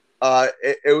like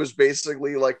It was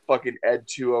basically like fucking Ed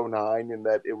 209 in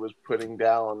that it was putting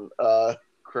down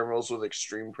criminals with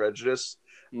extreme prejudice,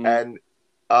 Mm. and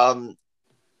um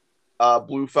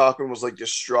Blue Falcon was like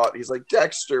distraught. He's like,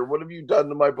 Dexter, what have you done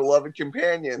to my beloved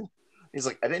companion? He's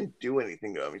like, I didn't do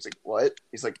anything to him. He's like, what?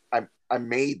 He's like, I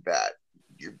made that.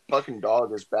 Your fucking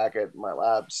dog is back at my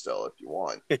lab still if you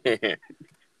want.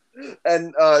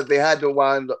 And they had to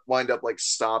wind up like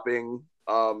stopping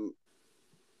uh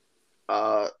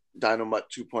Dynamite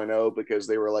 2.0 because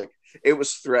they were like it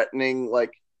was threatening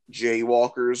like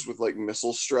jaywalkers with like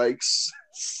missile strikes.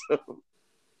 So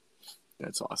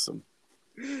That's awesome.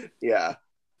 yeah.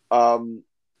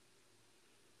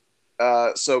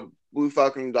 So Blue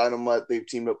Falcon and Dynamite, they've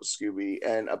teamed up with Scooby,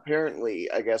 and apparently,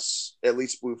 I guess at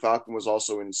least Blue Falcon was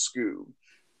also in Scoob.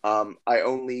 I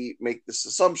only make this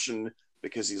assumption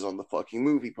because he's on the fucking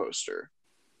movie poster.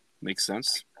 Makes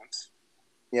sense.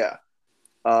 Yeah.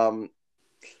 Um,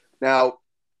 Now,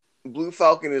 Blue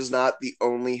Falcon is not the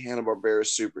only Hanna-Barbera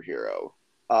superhero.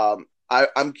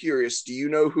 I'm curious, do you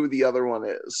know who the other one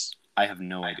is? I have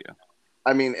no idea.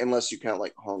 I mean, unless you count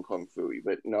like Hong Kong Phooey,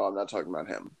 but no, I'm not talking about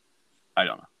him. I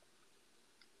don't know.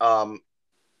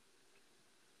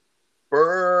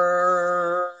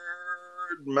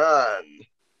 Birdman.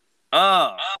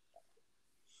 Oh.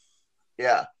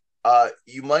 Yeah.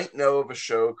 You might know of a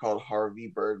show called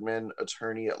Harvey Birdman,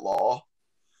 Attorney at Law.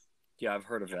 Yeah, I've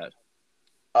heard of that.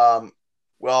 Um,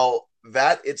 well,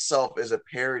 that itself is a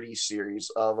parody series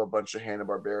of a bunch of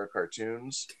Hanna-Barbera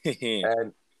cartoons.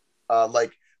 And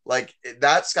like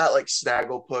that's got like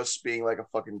Snagglepuss being like a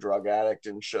fucking drug addict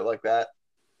and shit like that.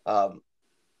 Um,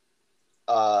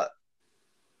 uh,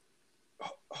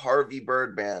 Harvey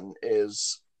Birdman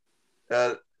is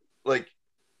uh, like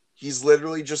he's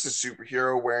literally just a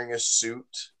superhero wearing a suit,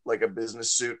 like a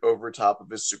business suit over top of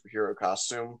his superhero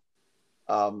costume.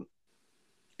 Um,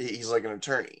 he's like an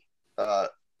attorney,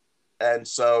 and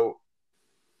so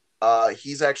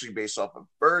he's actually based off of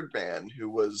Birdman, who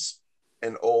was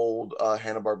an old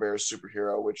Hanna-Barbera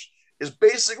superhero, which is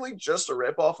basically just a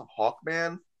ripoff of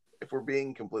Hawkman, if we're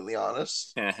being completely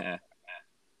honest.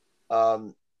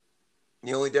 Um,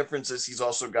 the only difference is he's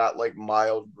also got like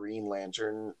mild Green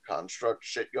Lantern construct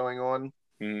shit going on.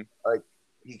 Mm. Like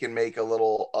he can make a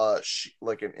little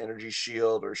like an energy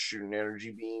shield or shoot an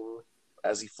energy beam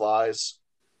as he flies.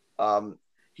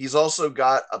 He's also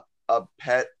got a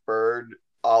pet bird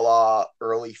a la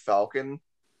early Falcon.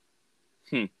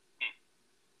 Hmm.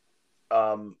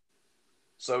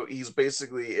 So he's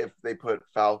basically if they put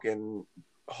Falcon,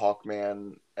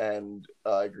 Hawkman, and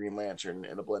Green Lantern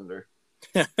in a blender.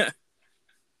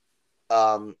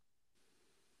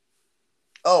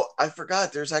 Oh, I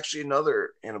forgot. There's actually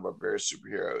another Hanna-Barbera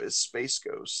superhero. Is Space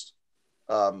Ghost.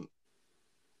 Um,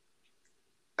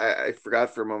 I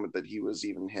forgot for a moment that he was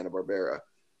even Hanna-Barbera.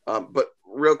 But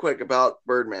real quick about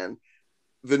Birdman,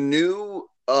 the new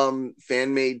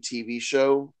fan-made TV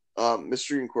show,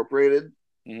 Mystery Incorporated,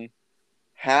 mm-hmm.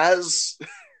 has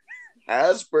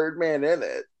has Birdman in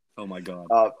it. Oh my god!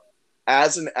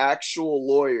 As an actual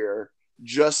lawyer,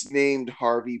 just named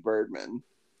Harvey Birdman.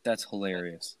 That's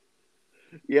hilarious.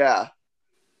 Yeah.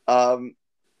 I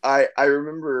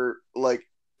remember like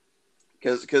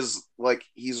because like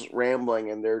he's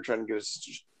rambling and they're trying to get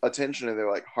his attention and they're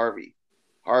like Harvey.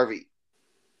 And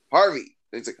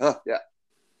he's like, huh, yeah.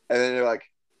 And then they're like,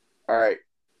 all right,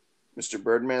 Mr.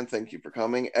 Birdman, thank you for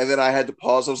coming. And then I had to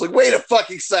pause. I was like, wait a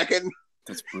fucking second.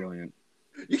 That's brilliant.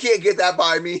 You can't get that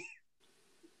by me.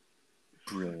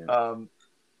 Brilliant.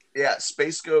 Yeah,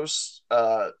 Space Ghost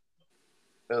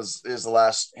is the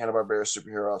last Hanna-Barbera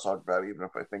superhero I'll talk about, even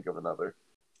if I think of another.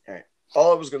 All right.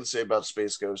 All I was going to say about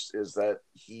Space Ghost is that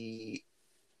he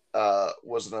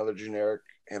was another generic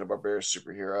Hanna-Barbera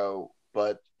superhero,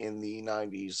 but in the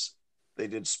 90s, they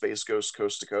did Space Ghost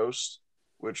Coast to Coast,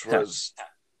 which was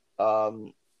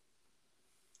the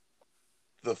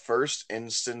first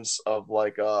instance of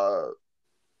like a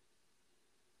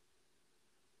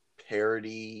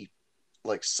parody,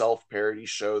 like self-parody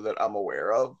show that I'm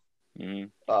aware of.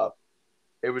 Mm-hmm.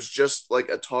 It was just like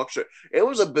a talk show. It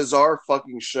was a bizarre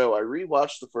fucking show. I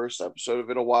rewatched the first episode of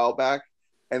it a while back,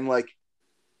 and like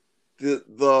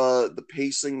the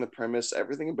pacing, the premise,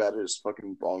 everything about it is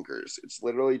fucking bonkers. It's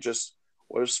literally just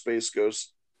what if Space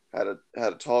Ghost had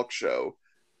a talk show,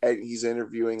 and he's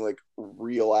interviewing like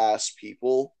real ass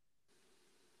people,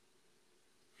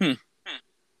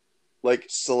 like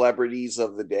celebrities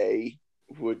of the day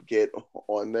would get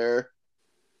on there.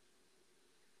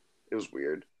 It was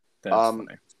weird. That's funny.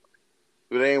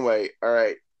 But anyway, all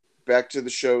right, back to the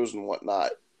shows and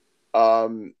whatnot.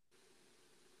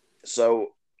 So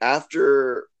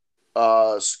after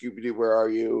Scooby-Doo, Where Are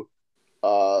You?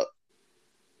 Uh,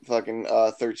 13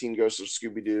 Ghosts of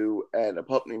Scooby-Doo and A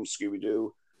Pup Named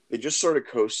Scooby-Doo. They just sort of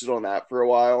coasted on that for a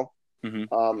while. Hmm.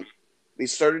 Um, they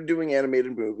started doing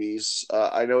animated movies.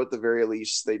 I know at the very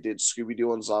least they did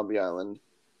Scooby-Doo on Zombie Island,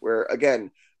 where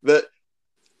again the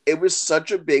it was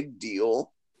such a big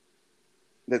deal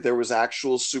that there was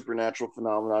actual supernatural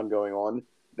phenomenon going on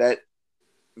that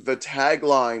the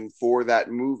tagline for that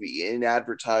movie in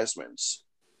advertisements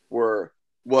were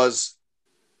was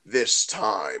this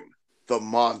time the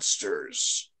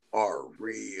monsters are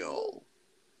real.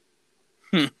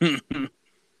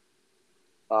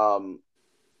 Um,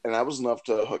 and that was enough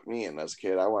to hook me in as a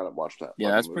kid. I wound up watching that Yeah,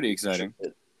 fucking that's pretty movie. exciting.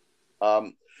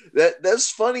 Um, that's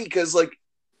funny because like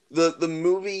the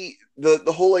movie the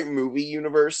whole like movie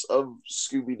universe of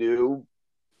Scooby Doo,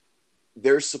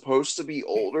 they're supposed to be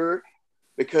older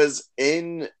because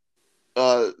in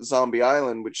Zombie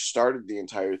Island, which started the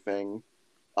entire thing,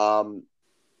 um,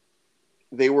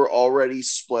 they were already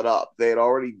split up. They had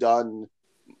already done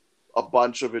a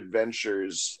bunch of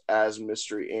adventures as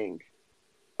Mystery Inc.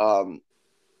 Um,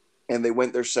 and they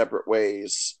went their separate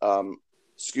ways.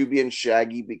 Scooby and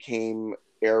Shaggy became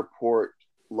airport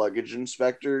luggage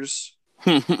inspectors.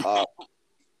 Uh,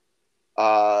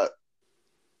 uh,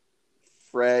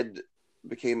 Fred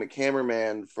became a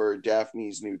cameraman for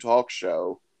Daphne's new talk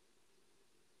show.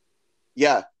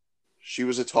 Yeah, she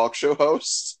was a talk show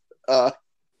host. Uh,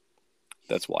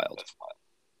 That's wild.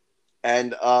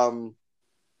 and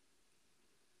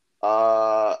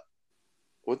uh,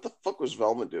 what the fuck was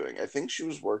Velma doing? I think she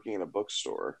was working in a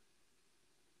bookstore.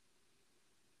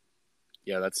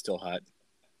 Yeah, that's still hot.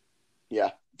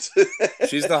 Yeah.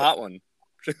 She's the hot one.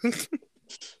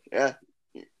 Yeah,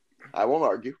 I won't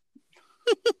argue.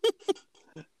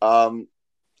 Um,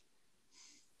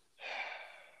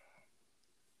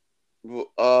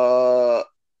 uh,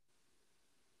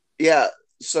 yeah.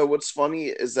 So what's funny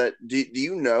is that do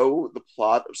you know the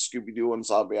plot of Scooby Doo on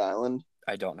Zombie Island?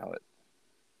 I don't know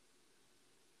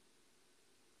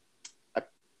I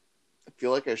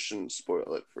feel like I shouldn't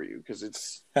spoil it for you because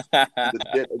it's it.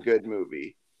 legit a good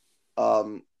movie.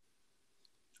 Um,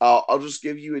 I'll just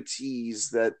give you a tease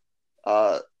that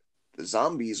uh, the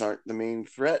zombies aren't the main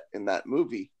threat in that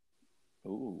movie.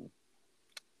 Ooh,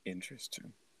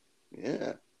 interesting.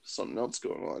 Yeah, something else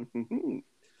going on.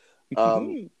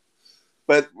 um,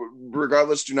 but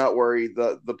regardless, do not worry.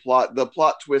 The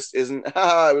plot twist isn't.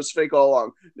 It was fake all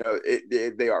along. No,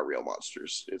 they are real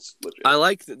monsters. It's legit. I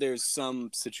like that there's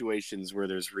some situations where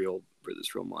there's real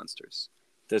monsters.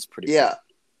 That's pretty Yeah,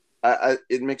 cool.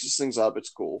 it mixes things up.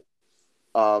 It's cool.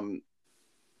 Um,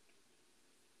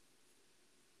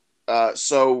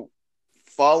 so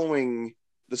following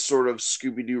the sort of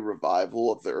Scooby Doo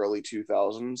revival of the early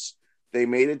 2000s, they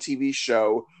made a TV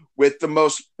show with the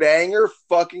most banger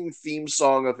fucking theme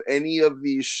song of any of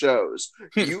these shows.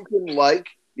 You can like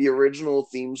the original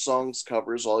theme songs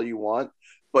covers all you want,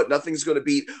 but nothing's going to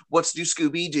beat What's New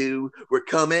Scooby Doo? We're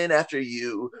coming after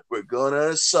you. We're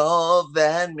gonna solve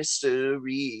that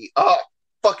mystery. Oh,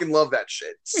 fucking love that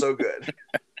shit. So good.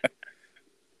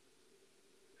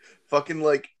 Fucking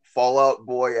like Fallout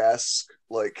Boy esque,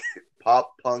 like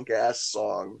pop punk ass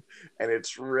song, and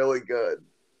it's really good.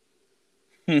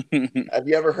 Have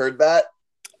you ever heard that?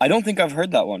 I don't think I've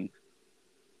heard that one.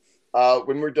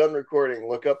 When we're done recording,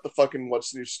 look up the fucking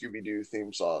What's New Scooby Doo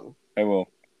theme song. I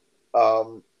will.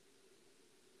 Um,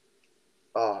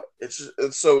 it's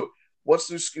so What's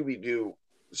New Scooby Doo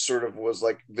sort of was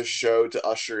like the show to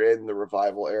usher in the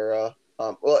revival era.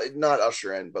 Well, not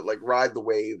usher in, but like ride the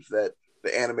wave that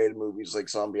the animated movies like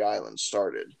Zombie Island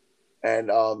started. And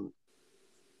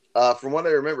from what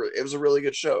I remember, it was a really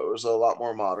good show. It was a lot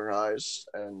more modernized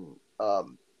and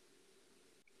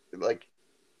like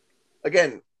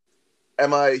again,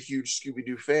 am I a huge Scooby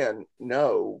Doo fan?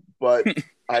 No, but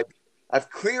I I've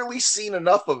clearly seen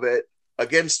enough of it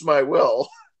against my will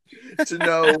to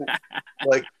know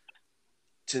like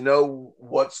to know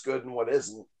what's good and what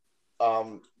isn't.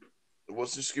 Um,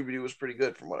 What's the Scooby Doo was pretty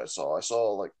good from what I saw. I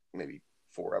saw like maybe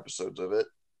 4 episodes of it.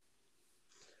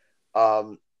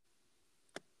 Um,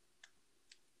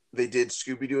 they did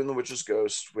Scooby Doo and the Witch's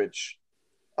Ghost, which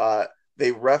uh,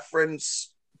 they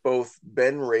reference both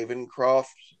Ben Ravencroft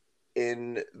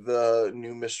in the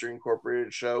new Mystery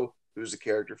Incorporated show, who's a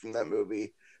character from that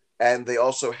movie, and they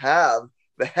also have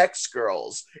the Hex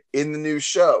Girls in the new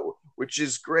show, which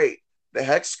is great. The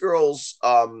Hex Girls,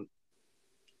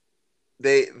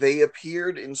 they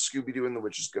appeared in Scooby Doo and the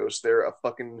Witch's Ghost. They're a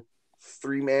fucking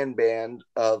 3-man band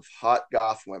of hot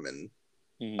goth women,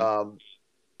 Mhm.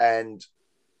 and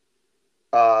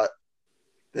uh,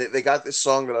 they got this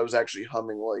song that I was actually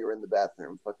humming while you were in the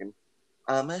bathroom. Fucking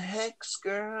I'm a hex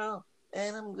girl,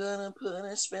 and I'm gonna put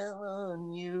a spell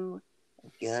on you.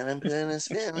 Gonna put a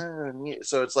spell on you.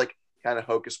 So it's like kind of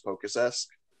hocus pocus esque.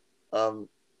 Um,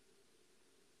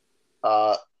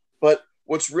 uh, but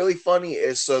what's really funny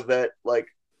is so that like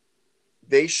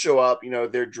they show up,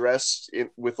 they're dressed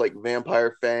with like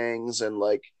vampire fangs and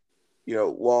like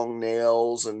long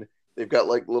nails, and they've got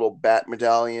like little bat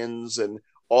medallions and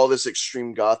all this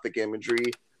extreme gothic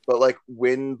imagery. But like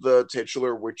when the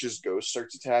titular witch's ghost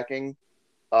starts attacking,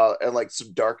 and like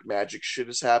some dark magic shit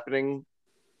is happening,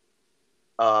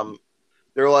 um,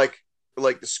 they're like the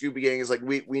Scooby Gang is like,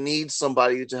 we need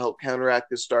somebody to help counteract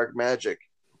this dark magic.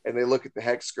 And they look at the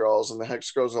Hex Girls, and the Hex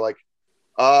Girls are like,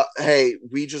 hey,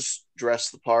 we just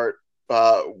dress the part.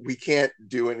 We can't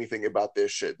do anything about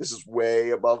this shit. This is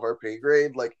way above our pay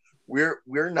grade. Like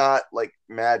we're not like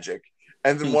magic.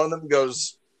 And then one of them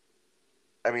goes,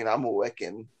 I mean, I'm a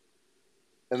Wiccan.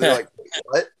 And they're like,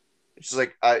 what? She's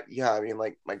like, yeah, I mean,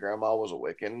 like my grandma was a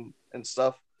Wiccan and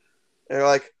stuff. And they're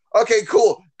like, okay,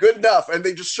 cool, good enough. And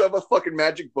they just shove a fucking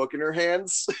magic book in her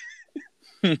hands.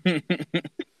 It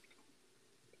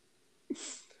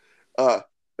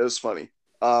was funny.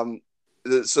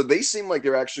 So they seem like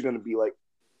they're actually going to be like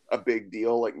a big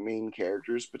deal, like main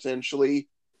characters potentially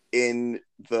in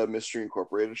the Mystery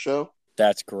Incorporated show.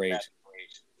 That's great.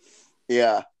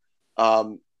 Yeah.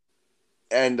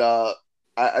 And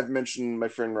I've mentioned my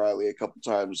friend Riley a couple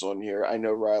times on here. I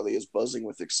know Riley is buzzing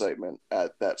with excitement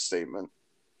at that statement.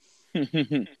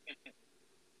 Scooby-Doo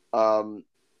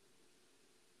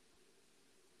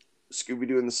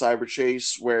and the Cyber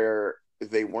Chase, where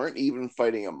they weren't even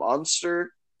fighting a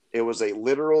monster. It was a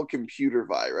literal computer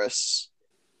virus.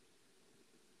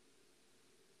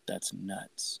 That's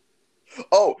nuts.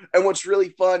 Oh, and what's really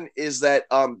fun is that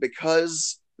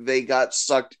because they got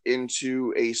sucked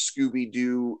into a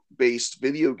Scooby-Doo based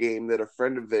video game that a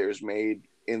friend of theirs made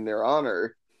in their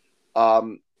honor,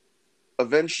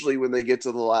 eventually when they get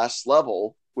to the last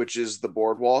level, which is the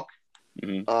boardwalk,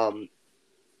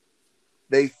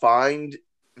 they find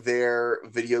their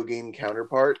video game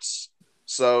counterparts.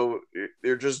 So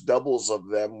they're just doubles of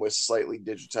them with slightly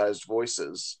digitized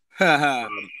voices. And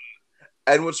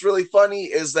what's really funny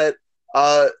is that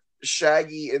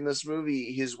Shaggy in this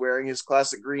movie, he's wearing his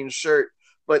classic green shirt,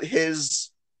 but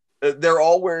they're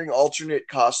all wearing alternate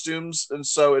costumes, and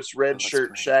so it's red shirt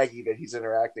great. Shaggy that he's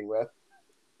interacting with.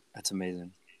 That's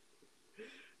amazing.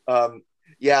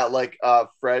 Yeah, like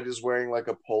Fred is wearing like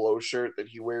a polo shirt that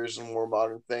he wears in more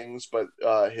modern things, but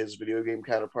his video game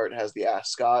counterpart has the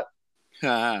ascot.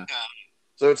 So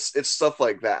it's stuff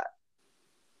like that.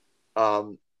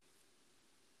 And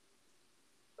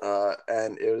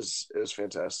it was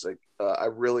fantastic. I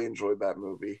really enjoyed that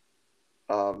movie.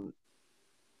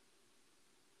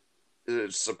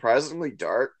 It's surprisingly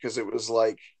dark because it was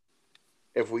like,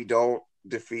 if we don't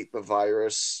defeat the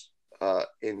virus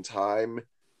in time,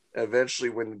 eventually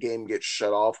when the game gets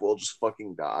shut off, we'll just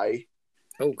fucking die.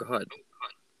 Oh god.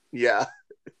 Yeah.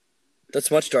 That's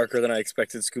much darker than I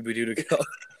expected Scooby-Doo to go.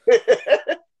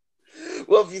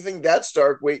 Well, if you think that's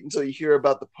dark, wait until you hear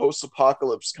about the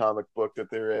post-apocalypse comic book that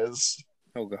there is.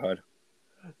 Oh god.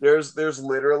 There's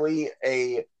literally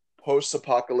a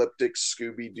post-apocalyptic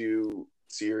Scooby-Doo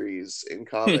series in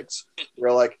comics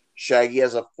where like Shaggy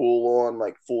has a full-on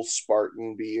like full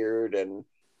Spartan beard, and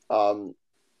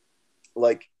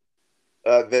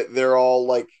they're all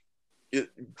like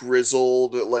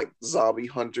grizzled like zombie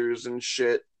hunters and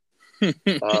shit.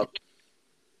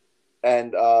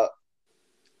 And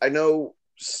I know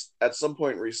at some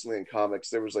point recently in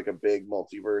comics there was like a big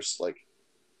multiverse like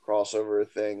crossover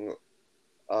thing.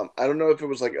 I don't know if it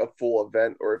was like a full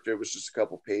event or if it was just a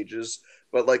couple pages,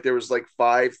 but like there was like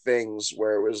 5 things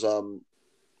where it was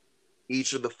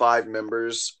each of the 5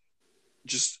 members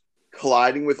just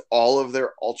colliding with all of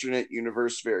their alternate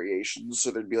universe variations.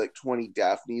 So there'd be like 20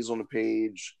 Daphnes on a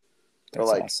page. That's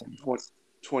or like awesome.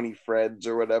 20 Freds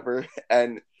or whatever.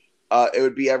 And it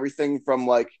would be everything from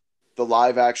like the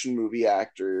live action movie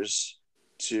actors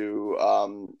to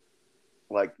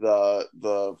like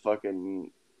the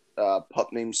fucking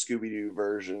Pup Named Scooby-Doo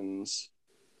versions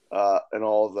and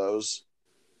all of those.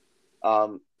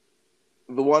 The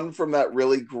one from that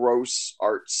really gross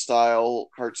art style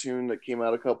cartoon that came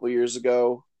out a couple years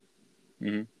ago.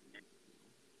 Mm-hmm.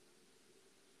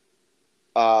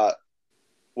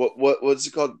 What's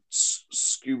it called?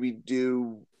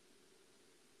 Scooby-Doo.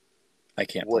 I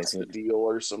can't What's place the it. deal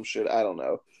or some shit? I don't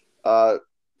know.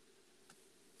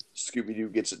 Scooby-Doo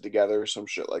Gets It Together or some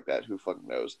shit like that. Who fucking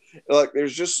knows? Like,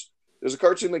 there's a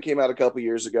cartoon that came out a couple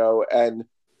years ago, and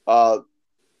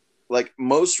like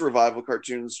most revival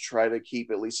cartoons try to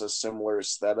keep at least a similar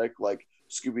aesthetic. Like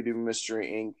Scooby-Doo Mystery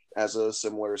Inc. has a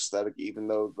similar aesthetic, even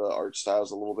though the art style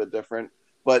is a little bit different.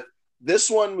 But this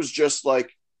one was just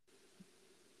like,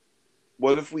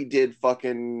 what if we did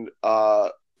fucking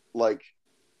like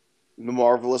the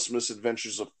Marvelous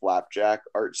Misadventures of Flapjack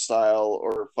art style,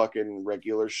 or fucking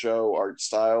regular show art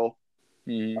style,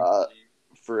 Mm-hmm. uh,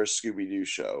 for a Scooby Doo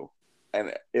show,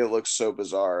 and it looks so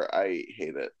bizarre. I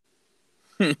hate it.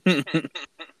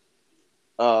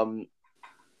 Um,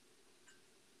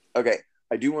 okay,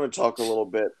 I do want to talk a little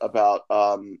bit about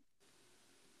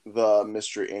the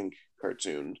Mystery Inc.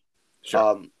 cartoon. Sure.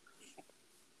 Um,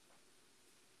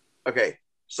 okay,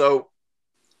 so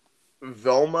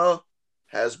Velma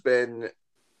has been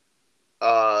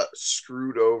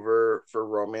screwed over for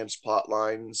romance plot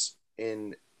lines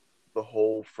in the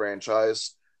whole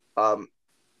franchise. Um,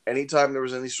 Anytime there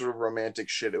was any sort of romantic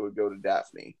shit, it would go to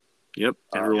Daphne. Yep.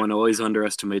 Everyone always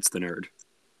underestimates the nerd.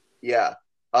 Yeah.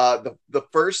 The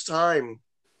first time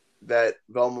that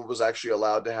Velma was actually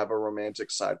allowed to have a romantic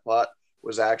side plot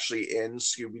was actually in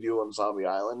Scooby Doo on Zombie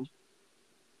Island,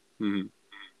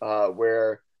 Mm-hmm.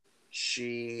 where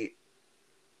she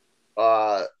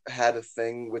had a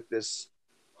thing with this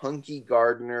hunky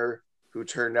gardener who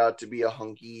turned out to be a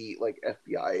hunky like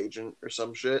FBI agent or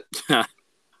some shit,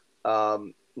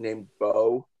 named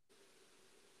Bo.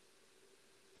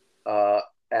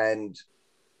 And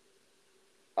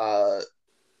uh,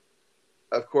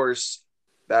 of course,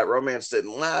 that romance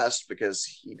didn't last because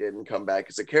he didn't come back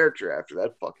as a character after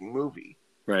that fucking movie.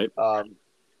 Right.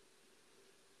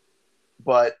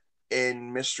 But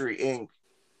in Mystery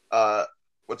Inc.,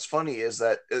 what's funny is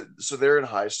that so they're in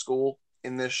high school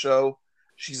in this show.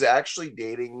 She's actually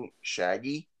dating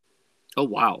Shaggy. Oh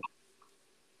wow.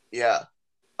 Yeah.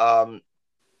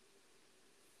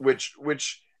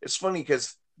 Which it's funny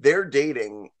because they're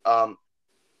dating. And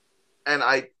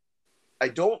I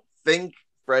don't think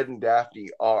Fred and Daphne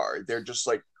are. They're just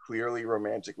like clearly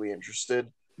romantically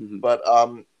interested. Mm-hmm. But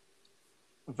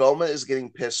Velma is getting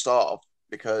pissed off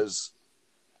because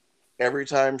every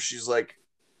time she's like,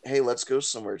 "Hey, let's go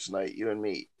somewhere tonight, you and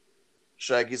me,"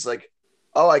 Shaggy's like,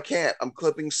 "Oh, I can't. I'm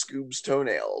clipping Scoob's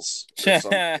toenails or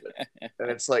something." And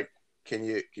it's like, can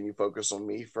you focus on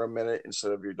me for a minute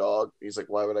instead of your dog? He's like,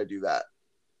 "Why would I do that?"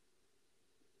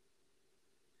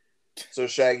 So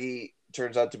Shaggy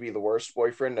turns out to be the worst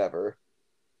boyfriend ever.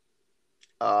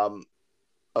 Um,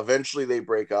 Eventually they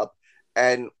break up,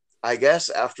 and I guess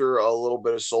after a little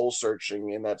bit of soul searching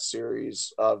in that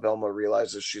series, Velma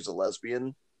realizes she's a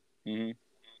lesbian.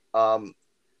 Mm-hmm. Um,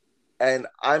 and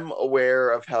I'm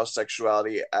aware of how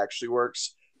sexuality actually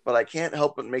works, but I can't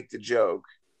help but make the joke.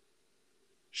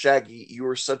 Shaggy, you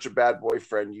were such a bad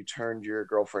boyfriend, you turned your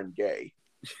girlfriend gay.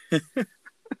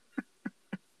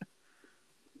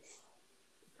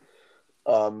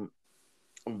 um,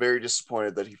 I'm very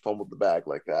disappointed that he fumbled the bag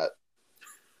like that.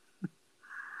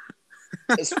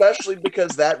 Especially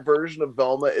because that version of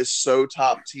Velma is so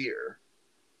top tier.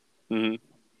 Mm-hmm.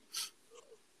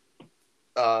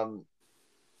 Um,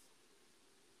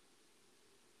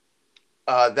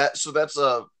 that's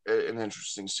an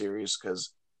interesting series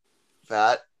because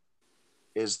that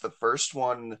is the first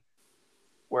one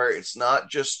where it's not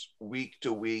just week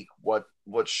to week what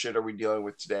shit are we dealing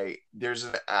with today. There's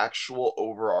an actual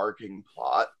overarching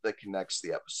plot that connects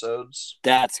the episodes.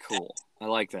 That's cool. I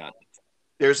like that.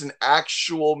 There's an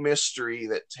actual mystery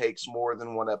that takes more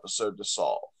than one episode to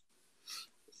solve.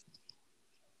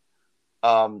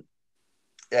 And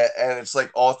it's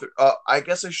like I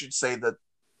guess I should say that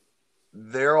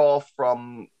they're all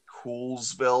from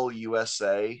Coolsville,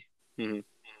 USA. Mm-hmm.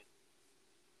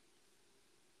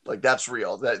 Like that's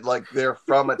real. That like they're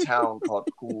from a town called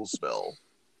Coolsville,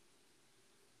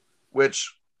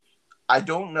 which I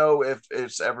don't know if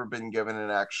it's ever been given an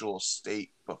actual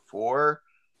state before,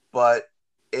 but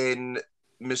in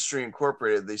Mystery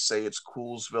Incorporated they say it's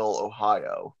Coolsville,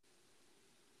 Ohio.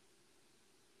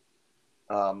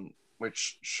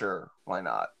 Which sure, why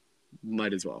not?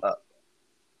 Might as well.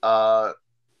 Uh,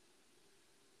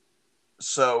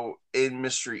 so in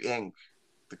Mystery Inc.,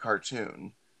 the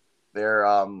cartoon,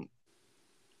 there's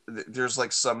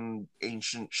like some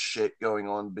ancient shit going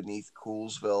on beneath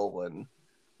Coolsville, and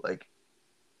like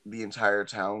the entire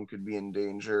town could be in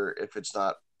danger if it's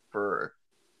not for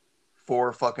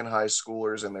four fucking high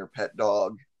schoolers and their pet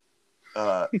dog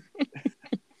uh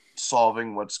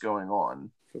solving what's going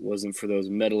on. If it wasn't for those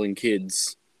meddling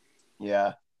kids.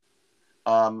 Yeah.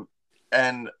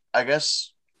 And I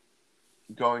guess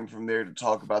going from there to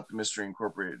talk about the Mystery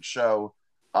Incorporated show,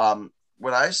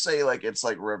 when I say like it's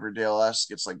like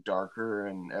Riverdale-esque, it's like darker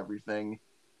and everything.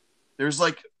 There's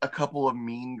like a couple of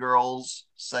Mean Girls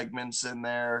segments in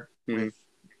there Mm-hmm. with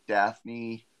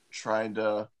Daphne. trying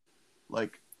to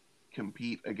like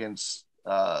compete against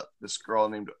this girl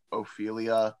named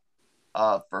Ophelia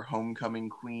for homecoming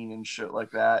queen and shit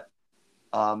like that.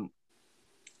 Um,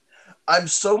 I'm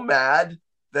so mad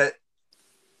that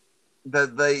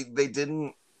they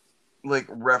didn't like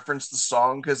reference the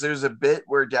song because there's a bit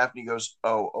where Daphne goes,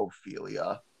 "Oh,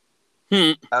 Ophelia."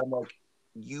 Hmm. I'm like,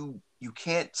 you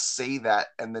can't say that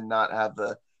and then not have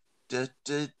the da,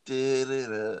 da, da, da,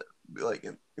 da, like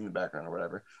in the background or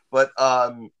whatever. But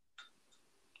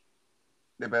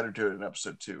they better do it in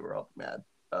episode 2 or I'll be mad.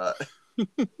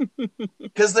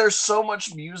 Because there's so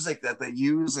much music that they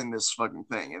use in this fucking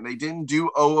thing, and they didn't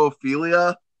do "Oh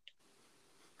Ophelia."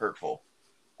 Hurtful.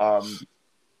 Um,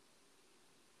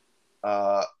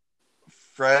 uh,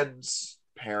 Fred's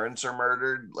parents are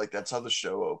murdered. Like that's how the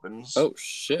show opens. Oh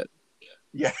shit.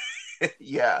 Yeah,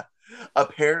 yeah.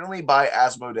 Apparently by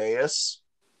Asmodeus.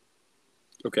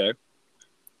 Okay.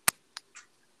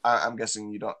 I'm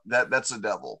guessing you don't. That's a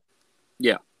devil.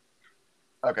 Yeah.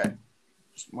 Okay,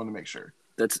 just want to make sure.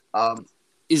 That's.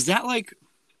 Is that like?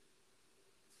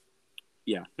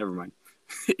 Yeah. Never mind.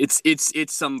 It's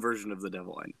some version of the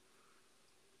devil line.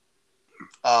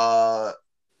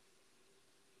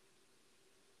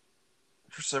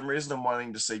 For some reason, I'm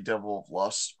wanting to say devil of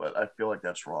lust, but I feel like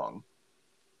that's wrong.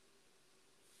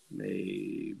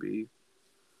 Maybe.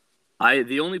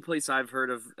 The only place I've heard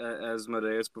of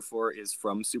Asmodeus before is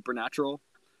from Supernatural,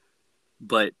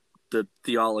 but the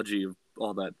theology of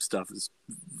all that stuff is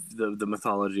the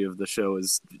mythology of the show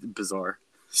is bizarre.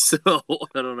 So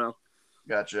I don't know.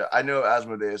 Gotcha. I know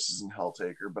Asmodeus is in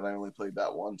Helltaker, but I only played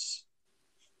that once.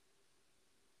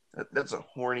 That's a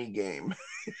horny game.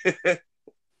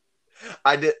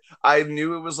 I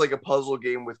knew it was like a puzzle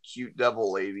game with cute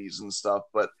devil ladies and stuff,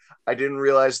 but I didn't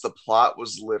realize the plot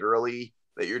was literally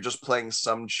that you're just playing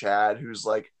some Chad who's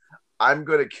like, I'm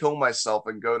gonna kill myself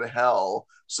and go to hell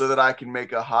so that I can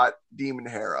make a hot demon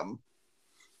harem.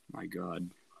 My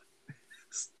God.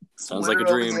 It's Sounds like a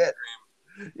dream. it.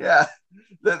 Yeah.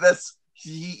 That's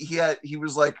he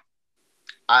was like,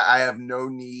 I have no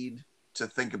need to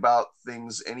think about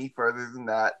things any further than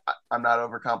that. I'm not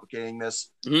overcomplicating this.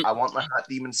 Mm-hmm. I want my hot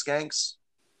demon skanks.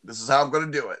 This is how I'm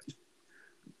going to do it.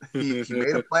 He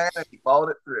made a plan and he followed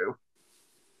it through.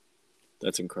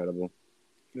 That's incredible.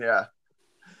 Yeah.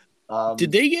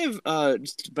 Did they give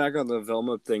just back on the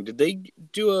Velma thing? Did they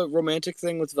do a romantic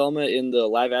thing with Velma in the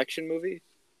live action movie?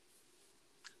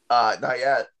 Not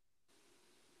yet.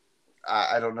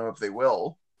 I don't know if they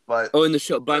will, but in the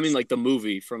show. But I mean, like the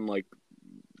movie from like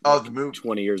the movie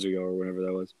 20 years ago or whenever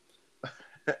that was.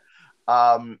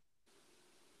 Um,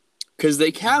 because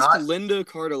they cast Linda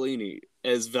Cardellini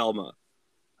as Velma.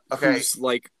 Okay, who's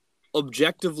like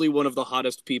objectively one of the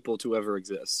hottest people to ever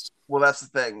exist. Well, that's the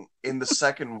thing. In the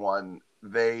second one,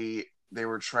 they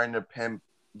were trying to pimp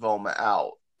Velma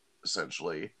out,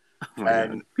 essentially,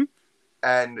 and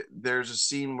there's a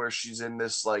scene where she's in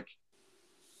this like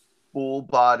full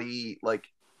body like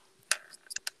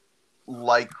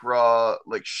lycra,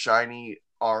 like shiny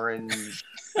orange,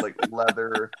 like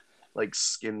leather, like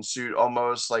skin suit,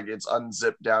 almost like it's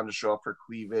unzipped down to show off her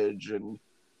cleavage, and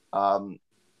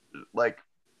like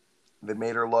they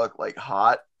made her look like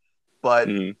hot, but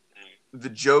the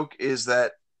joke is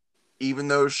that even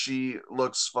though she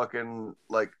looks fucking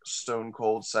like stone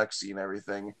cold sexy and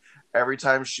everything, every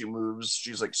time she moves,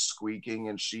 she's like squeaking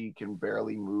and she can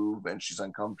barely move and she's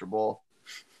uncomfortable.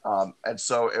 And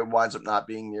so it winds up not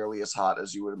being nearly as hot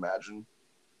as you would imagine.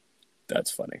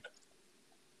 That's funny.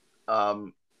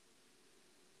 And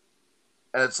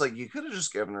it's like, you could have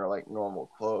just given her like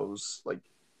normal clothes, like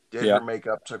did her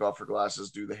makeup, took off her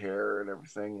glasses, do the hair and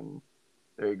everything, and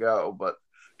there you go. But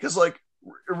because like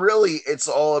really it's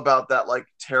all about that like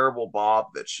terrible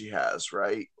bob that she has,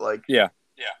 right? Like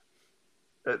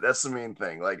that's the main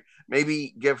thing. Like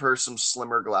maybe give her some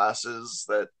slimmer glasses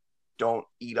that don't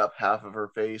eat up half of her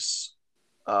face,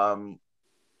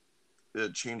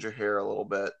 change her hair a little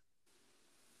bit,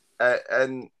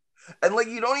 and like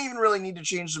you don't even really need to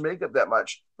change the makeup that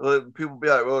much. People be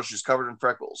like, oh, she's covered in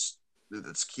freckles.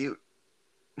 That's cute.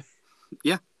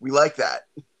 Yeah, we like that.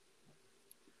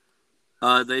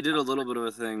 They did a little bit of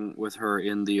a thing with her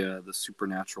in the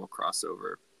Supernatural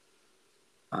crossover.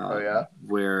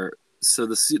 Where so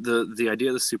the idea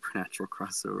of the Supernatural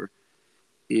crossover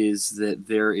is that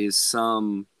there is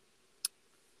some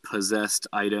possessed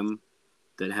item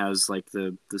that has like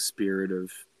the spirit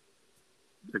of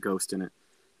a ghost in it,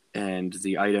 and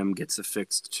the item gets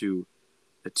affixed to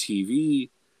a TV,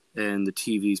 and the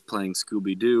TV's playing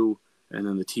Scooby-Doo, and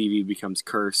then the TV becomes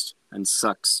cursed and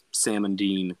sucks Sam and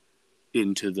Dean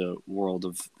into the world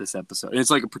of this episode. And it's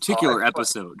like a particular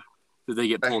episode that they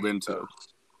get I pulled hate into.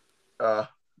 those.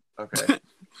 Okay.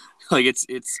 Like it's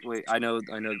wait, I know,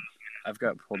 I've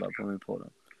got it pulled up. Let me pull it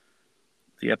up.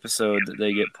 The episode that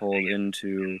they get pulled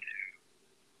into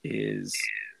is,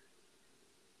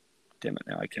 damn it,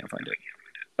 now I can't find it.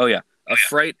 Oh yeah,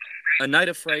 a night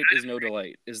of fright is no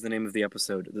delight is the name of the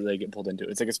episode that they get pulled into.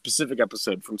 It's like a specific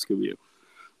episode from Scooby-Doo,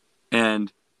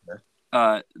 and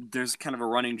there's kind of a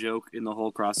running joke in the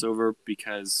whole crossover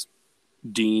because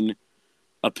Dean,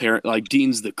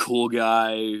 Dean's the cool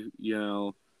guy,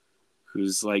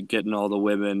 who's like getting all the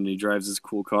women. And he drives his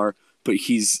cool car, but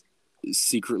he's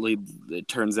secretly, it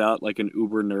turns out, like an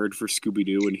uber nerd for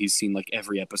Scooby-Doo, and he's seen like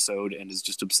every episode and is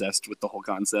just obsessed with the whole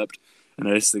concept. And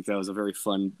I just think that was a very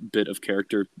fun bit of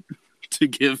character to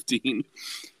give Dean.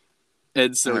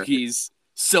 And so he's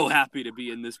so happy to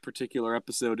be in this particular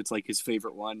episode. It's like his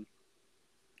favorite one.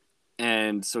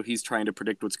 And so he's trying to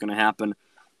predict what's going to happen.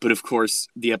 But of course,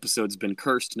 the episode's been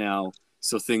cursed now,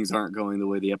 so things aren't going the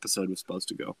way the episode was supposed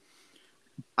to go.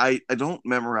 I don't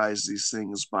memorize these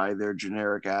things by their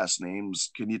generic ass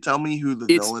names. Can you tell me who the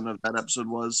villain of that episode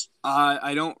was?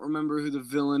 I don't remember who the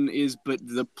villain is, but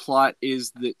the plot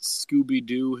is that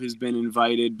Scooby-Doo has been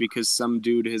invited because some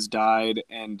dude has died,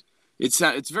 and it's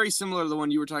very similar to the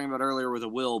one you were talking about earlier with a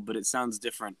will, but it sounds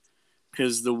different.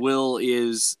 Because the will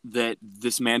is that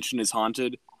this mansion is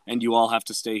haunted, and you all have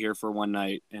to stay here for one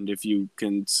night, and if you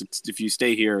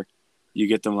stay here, you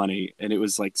get the money. And it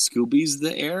was like, Scooby's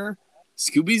the heir?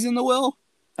 Scooby's in the will?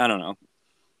 I don't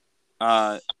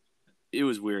know. It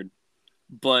was weird.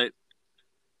 But,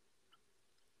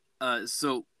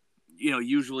 so,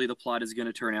 usually the plot is going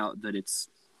to turn out that it's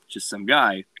just some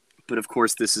guy. But of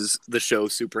course, this is the show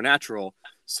Supernatural,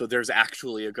 so there's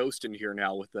actually a ghost in here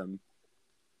now with them.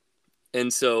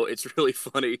 And so it's really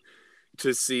funny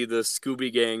to see the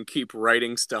Scooby Gang keep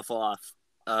writing stuff off,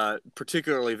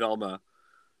 particularly Velma,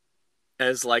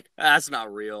 as like, that's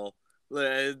not real.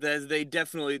 They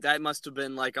definitely, that must have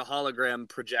been like a hologram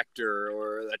projector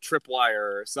or a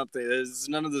tripwire or something.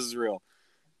 None of this is real.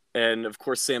 And of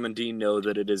course, Sam and Dean know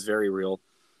that it is very real.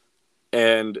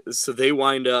 And so they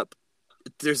wind up,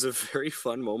 there's a very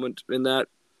fun moment in that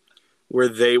where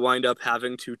they wind up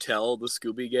having to tell the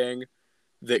Scooby Gang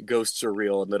that ghosts are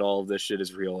real and that all of this shit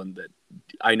is real, and that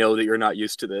I know that you're not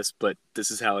used to this, but this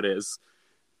is how it is.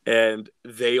 And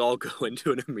they all go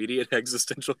into an immediate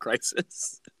existential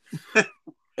crisis.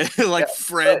 And like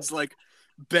Fred's like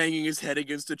banging his head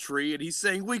against a tree, and he's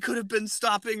saying, we could have been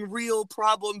stopping real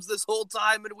problems this whole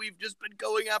time, and we've just been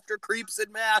going after creeps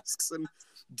in masks. And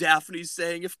Daphne's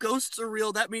saying, if ghosts are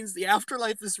real, that means the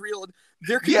afterlife is real, and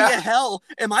there could be a hell.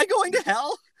 Am I going to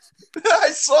hell? I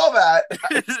saw that.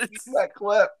 I seen that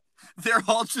clip. They're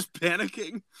all just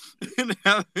panicking and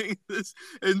having this,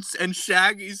 and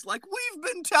Shaggy's like, we've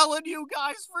been telling you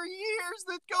guys for years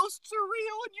that ghosts are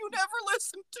real, and you never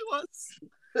listened to us.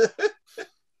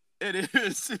 And it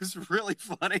was really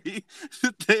funny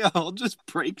that they all just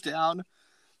break down.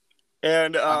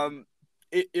 And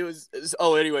it was,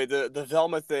 anyway, the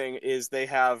Velma thing is they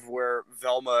have where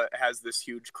Velma has this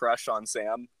huge crush on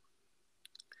Sam.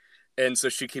 And so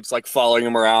she keeps like following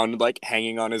him around, like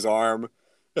hanging on his arm,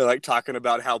 and like talking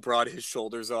about how broad his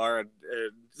shoulders are, and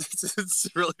it's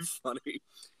really funny.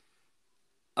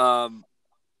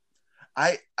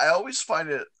 I always find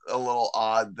it a little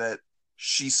odd that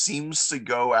she seems to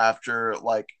go after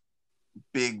like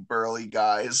big burly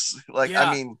guys. Like, yeah.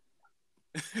 I mean,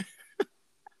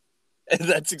 and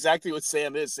that's exactly what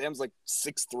Sam is. Sam's like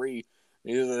 6'3".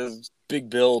 He has a big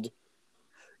build.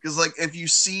 Because like if you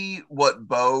see what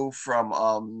Bo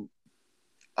from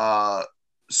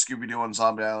Scooby-Doo and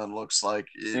Zombie Island looks like,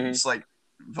 it's like,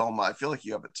 Velma, I feel like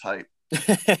you have a type.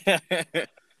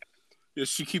 Yeah,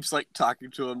 she keeps like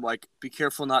talking to him like, be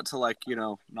careful not to like,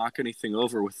 knock anything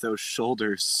over with those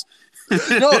shoulders.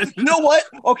 No, you know what?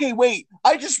 Okay, wait.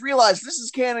 I just realized this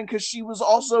is canon because she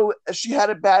had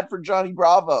it bad for Johnny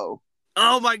Bravo.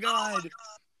 Oh my god.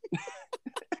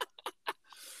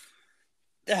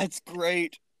 That's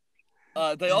great.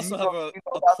 They also have a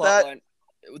plot line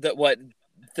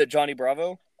that Johnny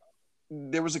Bravo?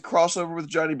 There was a crossover with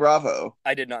Johnny Bravo.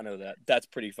 I did not know that. That's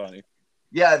pretty funny.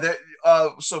 Yeah,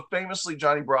 so famously,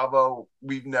 Johnny Bravo,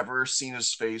 we've never seen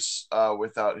his face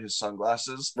without his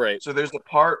sunglasses. Right. So there's a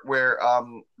part where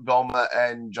Velma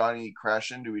and Johnny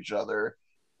crash into each other,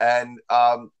 and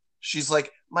she's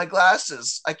like, my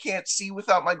glasses, I can't see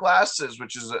without my glasses,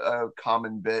 which is a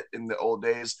common bit in the old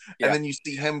days. Yeah. And then you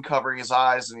see him covering his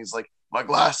eyes, and he's like, my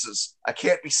glasses, I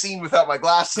can't be seen without my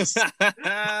glasses.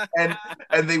 and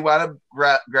they wound up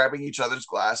grabbing each other's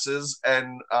glasses,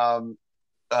 and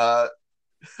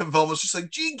Velma's just like,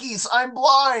 Jinkies, I'm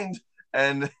blind.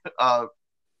 And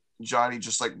Johnny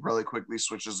just like really quickly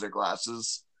switches their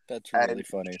glasses, That's really and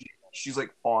funny. she's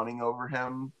like fawning over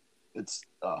him. It's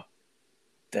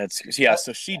That's yeah.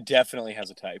 So she definitely has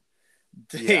a type.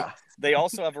 They yeah. they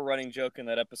also have a running joke in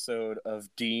that episode of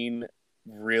Dean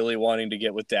really wanting to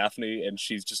get with Daphne, and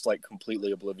she's just like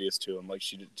completely oblivious to him. Like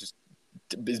she just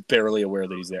is barely aware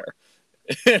that he's there.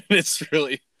 And it's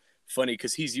really funny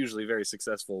because he's usually very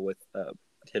successful with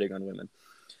hitting on women.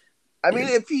 I mean,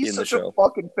 if he's In the such a show.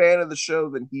 fucking fan of the show,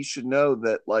 then he should know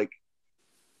that like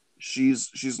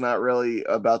she's not really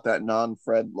about that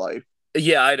non-Fred life.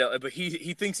 Yeah, I know, but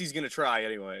he thinks he's gonna try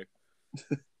anyway.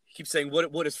 He keeps saying,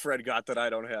 "What has Fred got that I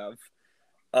don't have?"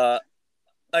 Uh,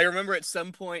 I remember at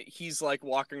some point he's like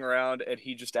walking around and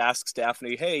he just asks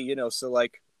Daphne, "Hey, so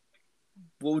like,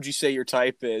 what would you say your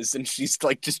type is?" And she's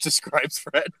like, just describes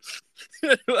Fred.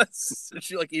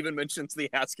 She like even mentions the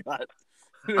ascot.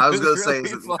 I was gonna It's say, really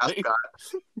is it the funny.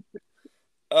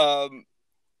 ascot?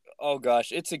 Oh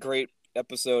gosh, it's a great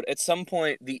episode. At some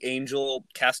point, the angel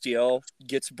Castiel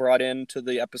gets brought into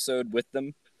the episode with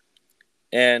them,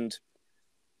 and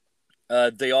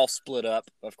they all split up,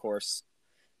 of course.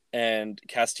 And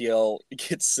Castiel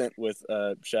gets sent with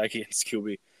Shaggy and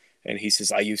Scooby, and he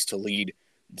says, "I used to lead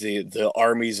the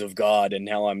armies of God, and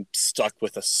now I'm stuck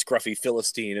with a scruffy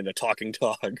Philistine and a talking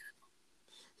dog."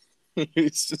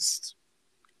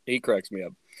 He cracks me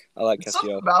up. I like Something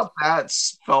Castiel. about that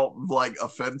felt like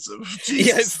offensive.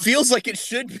 Yeah, it Jesus. feels like it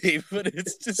should be, but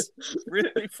it's just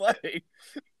really funny.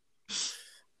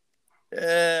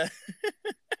 Uh,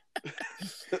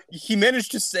 he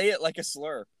managed to say it like a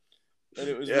slur, and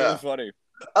it was really Yeah. funny.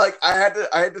 Like I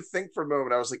had to think for a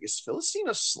moment. I was like, is Philistine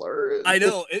a slur? I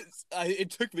know it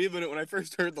took me a minute when I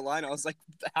first heard the line. I was like,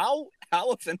 how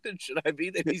offended should I be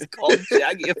that he's called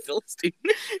Shaggy a Philistine?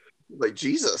 Like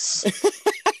Jesus.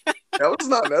 That was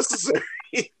not necessary.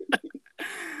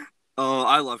 Oh,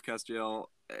 I love Castiel.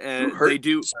 And Hurt, they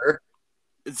do sir.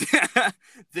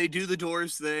 they do the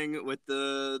doors thing with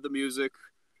the music,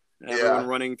 Yeah. everyone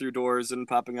running through doors and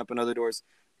popping up in other doors.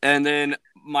 And then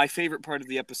my favorite part of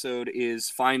the episode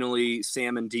is finally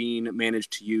Sam and Dean manage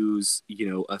to use,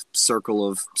 a circle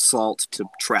of salt to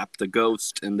trap the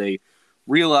ghost, and they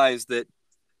realize that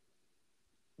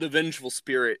the vengeful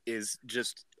spirit is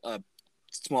just a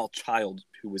small child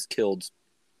who was killed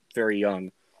very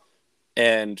young.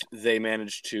 And they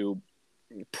manage to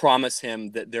promise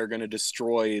him that they're going to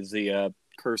destroy the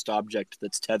cursed object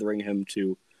that's tethering him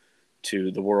to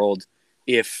the world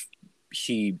if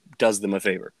he does them a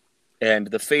favor. And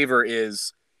the favor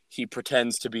is he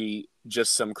pretends to be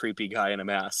just some creepy guy in a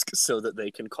mask so that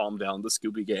they can calm down the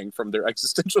Scooby Gang from their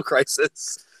existential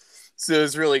crisis. So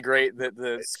it's really great that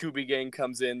the Scooby Gang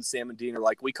comes in. Sam and Dean are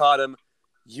like, "We caught him.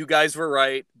 You guys were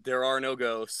right. There are no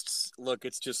ghosts. Look,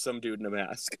 it's just some dude in a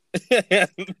mask."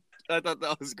 And I thought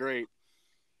that was great.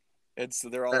 And so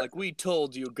they're all like, "We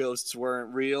told you ghosts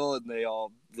weren't real," and they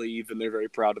all leave, and they're very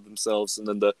proud of themselves. And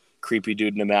then the creepy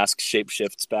dude in a mask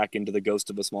shapeshifts back into the ghost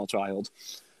of a small child,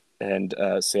 and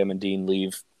Sam and Dean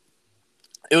leave.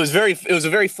 It was a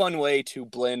very fun way to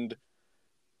blend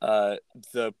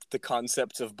the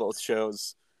concepts of both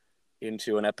shows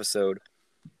into an episode.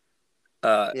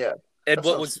 Yeah. And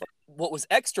what was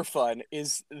extra fun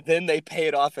is then they pay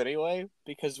it off anyway,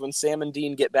 because when Sam and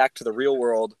Dean get back to the real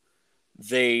world,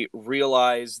 they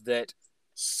realize that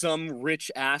some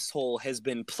rich asshole has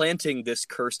been planting this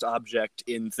cursed object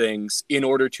in things in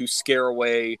order to scare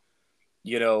away,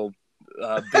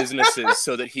 businesses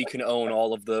so that he can own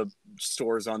all of the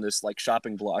stores on this like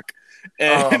shopping block.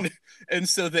 And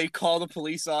so they call the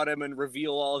police on him and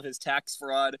reveal all of his tax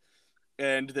fraud.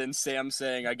 And then Sam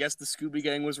saying, "I guess the Scooby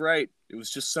Gang was right. It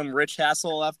was just some rich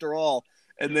asshole after all."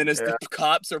 And then as the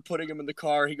cops are putting him in the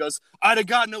car, he goes, "I'd have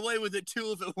gotten away with it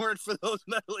too if it weren't for those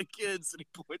meddling kids." And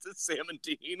he points at Sam and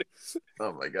Dean.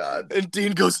 Oh my God. And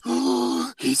Dean goes,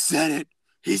 "Oh, he said it.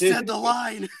 He said the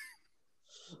line."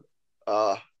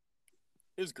 It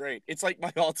was great. It's like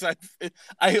my all-time.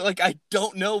 I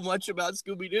don't know much about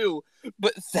Scooby-Doo,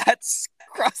 but that's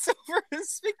crossover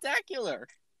is spectacular.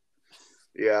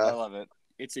 Yeah. I love it.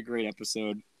 It's a great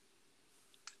episode.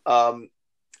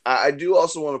 I do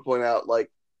also want to point out,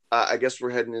 like, I guess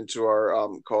we're heading into our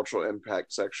cultural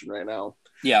impact section right now.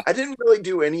 Yeah. I didn't really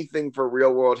do anything for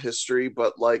real world history,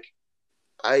 but like,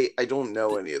 I don't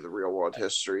know any of the real world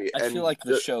history. I feel like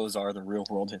the shows are the real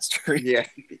world history. Yeah,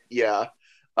 yeah.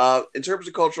 In terms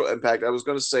of cultural impact, I was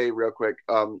going to say real quick,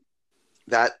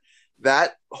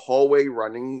 that hallway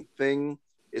running thing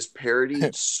is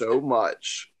parodied so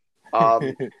much.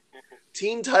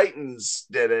 Teen Titans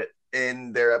did it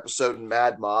in their episode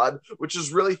Mad Mod, which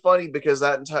is really funny because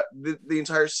that the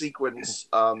entire sequence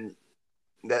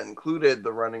that included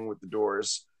the running with the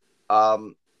doors,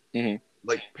 um, Hmm.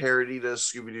 like parody to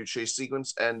Scooby-Doo chase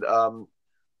sequence. And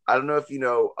I don't know if you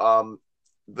know,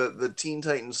 the Teen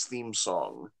Titans theme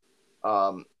song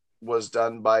um, was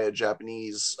done by a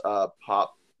Japanese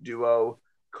pop duo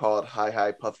called Hi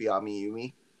Hi Puffy Ami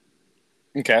Yumi,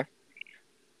 Okay.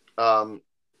 um,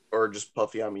 or just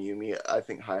Puffy Ami Yumi. I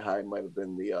think Hi Hi might have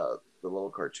been the little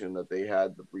cartoon that they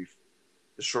had,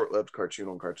 the short-lived cartoon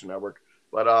on Cartoon Network.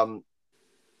 But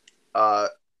uh,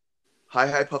 Hi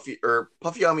Hi Puffy or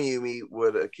Puffy Ami Yumi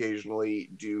would occasionally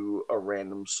do a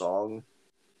random song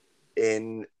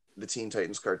in the Teen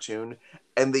Titans cartoon,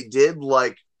 and they did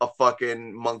like a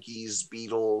fucking Monkeys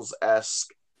Beatles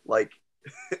esque like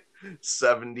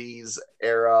 70s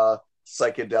era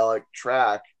psychedelic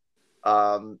track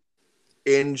um,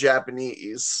 in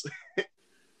Japanese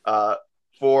uh,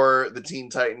 for the Teen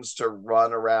Titans to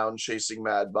run around chasing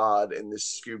Mad Bod in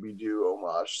this Scooby Doo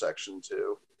homage section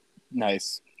too.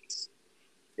 Nice.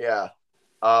 Yeah.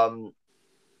 Um,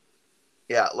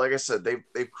 yeah, like I said,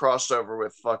 they've crossed over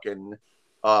with fucking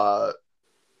uh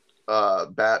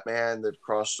Batman. They've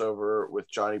crossed over with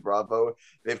Johnny Bravo.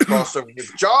 They've crossed over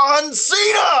with John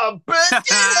Cena.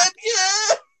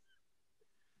 Yeah.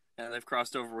 And they've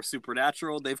crossed over with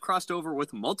Supernatural. They've crossed over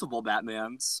with multiple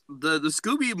Batmans. The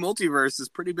Scooby multiverse is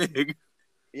pretty big.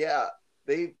 Yeah,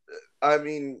 they. I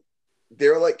mean,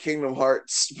 they're like Kingdom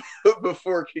Hearts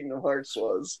before Kingdom Hearts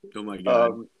was. Oh my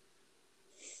god. Um.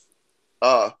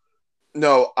 Uh.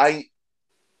 No, I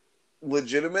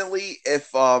legitimately,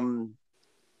 if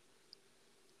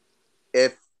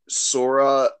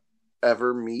Sora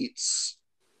ever meets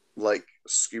like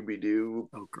Scooby Doo,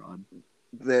 Oh god.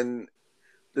 then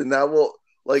that will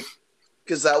like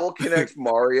because that will connect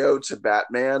Mario to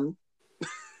Batman.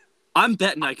 I'm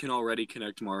betting I can already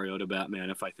connect Mario to Batman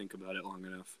if I think about it long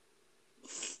enough.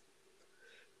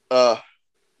 Uh,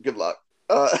 good luck.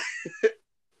 Uh,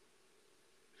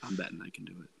 I'm betting I can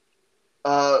do it.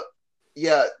 uh,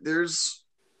 yeah. There's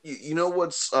you know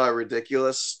what's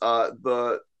ridiculous?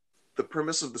 The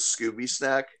premise of the Scooby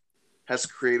snack has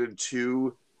created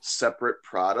two separate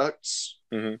products.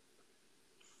 Mm-hmm.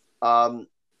 Um,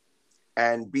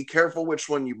 and be careful which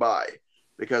one you buy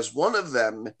because one of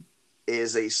them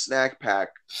is a snack pack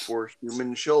for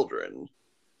human children,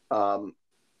 um,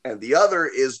 and the other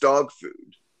is dog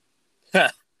food.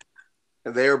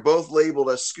 And they are both labeled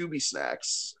as Scooby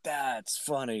snacks. That's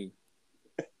funny.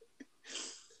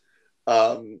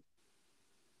 Um,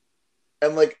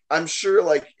 and like, I'm sure,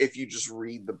 like, if you just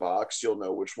read the box, you'll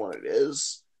know which one it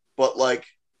is. But like,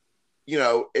 you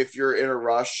know, if you're in a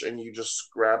rush and you just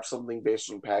grab something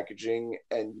based on packaging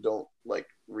and you don't like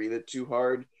read it too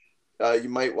hard, you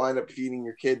might wind up feeding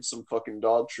your kids some fucking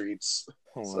dog treats.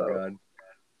 Oh my So,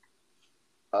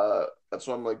 god. that's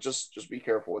why I'm like, just be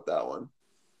careful with that one.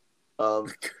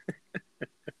 Um,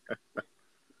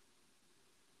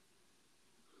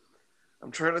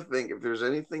 I'm trying to think if there's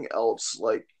anything else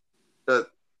like that.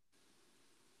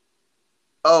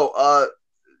 Oh,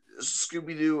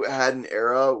 Scooby Doo had an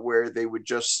era where they would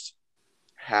just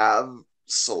have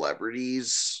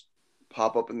celebrities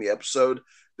pop up in the episode.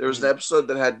 There was an episode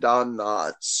that had Don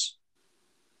Knotts.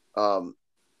 Um,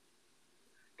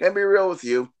 can I be real with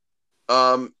you?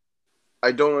 Um,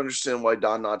 I don't understand why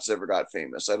Don Knotts ever got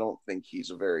famous. I don't think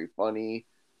he's a very funny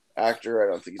actor.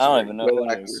 I don't think he's I a don't very even know good who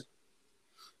it actor. is.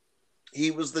 He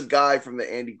was the guy from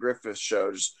the Andy Griffith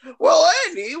show. Just, well,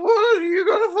 Andy, what are you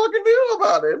gonna fucking do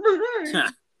about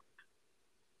it?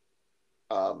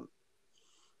 um,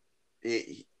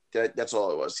 that's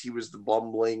all it was. He was the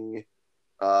bumbling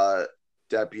uh,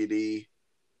 deputy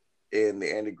in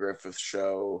the Andy Griffith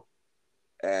show,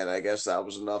 and I guess that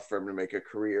was enough for him to make a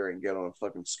career and get on a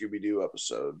fucking Scooby Doo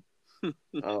episode.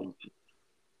 um,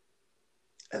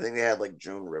 I think they had like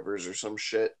Joan Rivers or some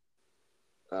shit.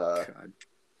 God.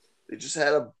 They just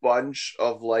had a bunch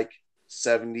of like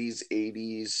 70s,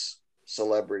 80s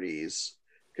celebrities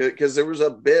because there was a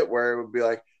bit where it would be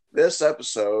like this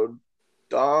episode,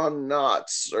 Don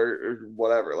Knotts or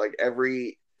whatever. Like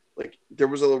every like there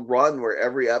was a run where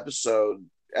every episode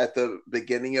at the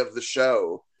beginning of the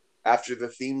show after the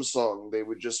theme song they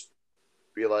would just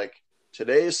be like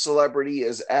today's celebrity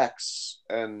is X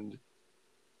and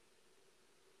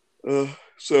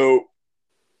so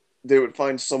they would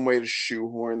find some way to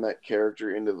shoehorn that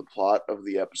character into the plot of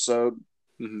the episode.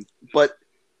 Mm-hmm. But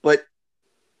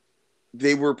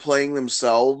they were playing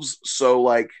themselves, so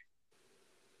like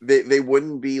they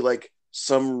wouldn't be like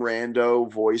some rando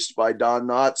voiced by Don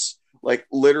Knotts. Like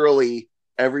literally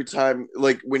every time,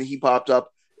 like when he popped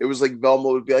up, it was like Velma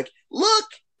would be like, "Look,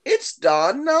 it's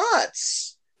Don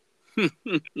Knotts,"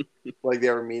 Like they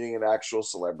were meeting an actual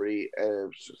celebrity, and it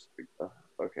was just like,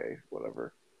 okay,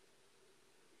 whatever.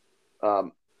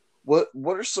 Um, what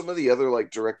are some of the other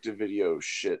like direct to video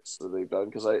shits that they've done?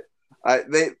 Because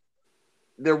they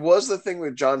there was the thing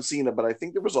with John Cena, but I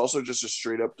think there was also just a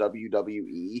straight up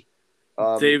WWE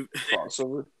They've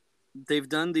crossover. they've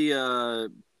done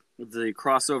the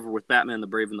crossover with Batman the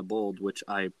Brave and the Bold, which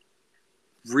I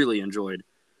really enjoyed,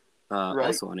 Right.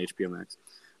 also on HBO Max.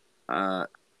 Uh,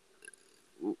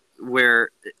 where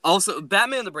also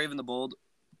Batman the Brave and the Bold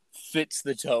fits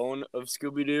the tone of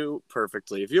Scooby-Doo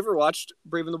perfectly. Have you ever watched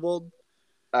Brave and the Bold?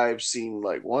 I've seen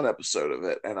like one episode of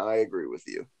it, and I agree with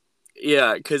you.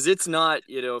 Yeah, because it's not,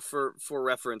 for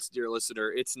reference, dear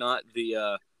listener, it's not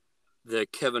the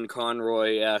Kevin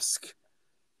Conroy-esque,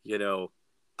 you know,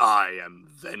 I am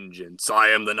vengeance, I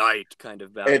am the night kind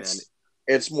of Batman.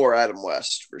 It's more Adam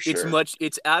West for sure.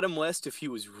 It's Adam West if he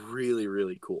was really,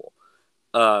 really cool.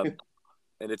 And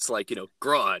it's like,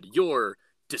 Grodd, your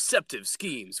deceptive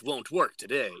schemes won't work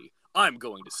today. I'm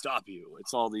going to stop you.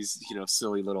 It's all these,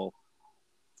 silly little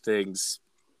things.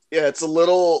 Yeah, it's a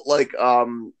little like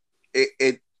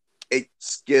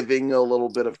it's giving a little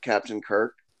bit of Captain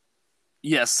Kirk.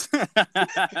 Yes.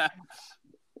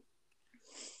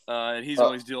 And he's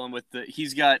always dealing with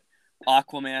he's got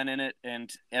Aquaman in it,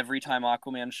 and every time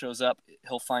Aquaman shows up,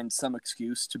 he'll find some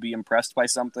excuse to be impressed by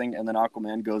something, and then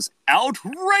Aquaman goes,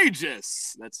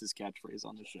 outrageous! That's his catchphrase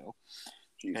on the show.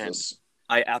 Jesus.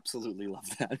 And I absolutely love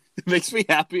that. It makes me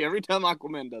happy every time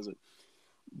Aquaman does it.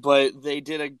 But they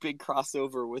did a big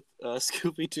crossover with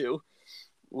Scooby-Doo,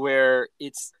 where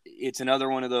it's another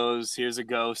one of those, here's a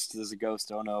ghost, there's a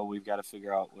ghost, oh no, we've got to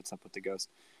figure out what's up with the ghost.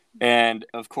 And,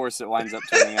 of course, it winds up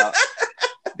turning out...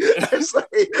 I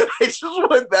just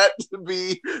want that to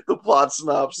be the plot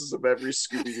synopsis of every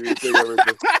Scooby-Doo thing ever.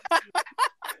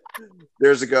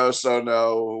 There's a ghost. Oh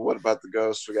no! What about the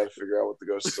ghost? We got to figure out what the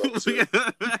ghost is up to.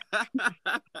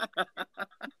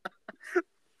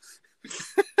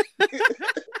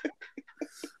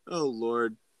 Oh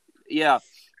Lord, yeah.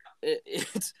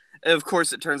 It's of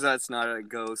course it turns out it's not a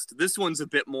ghost. This one's a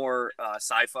bit more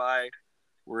sci-fi,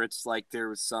 where it's like there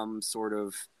was some sort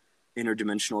of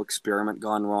interdimensional experiment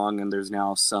gone wrong, and there's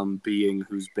now some being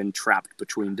who's been trapped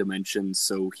between dimensions,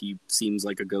 so he seems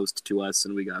like a ghost to us,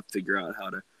 and we gotta figure out how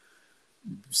to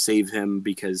save him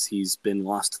because he's been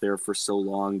lost there for so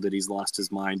long that he's lost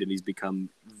his mind and he's become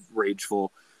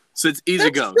rageful. So he's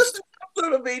a ghost.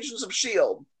 Episode of Agents of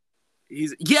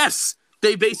S.H.I.E.L.D. Yes,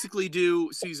 they basically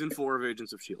do season 4 of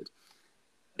Agents of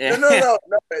S.H.I.E.L.D. No.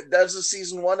 That's a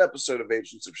season 1 episode of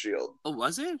Agents of S.H.I.E.L.D. Oh,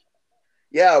 was it?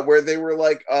 Yeah, where they were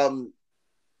like,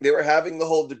 they were having the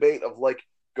whole debate of like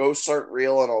ghosts aren't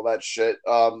real and all that shit.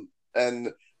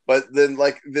 But then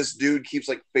like this dude keeps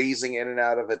like phasing in and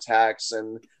out of attacks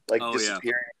and like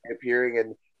disappearing and appearing,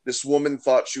 and this woman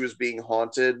thought she was being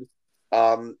haunted.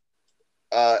 And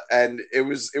it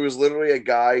was literally a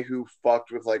guy who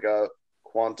fucked with like a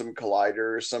quantum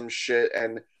collider or some shit,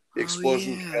 and the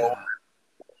explosion killed,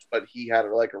 but he had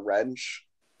like a wrench.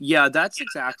 Yeah, that's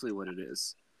exactly what it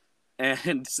is.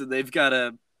 And so they've got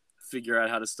to figure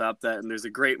out how to stop that. And there's a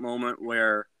great moment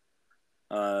where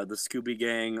the Scooby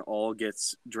Gang all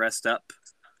gets dressed up,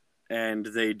 and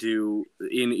they do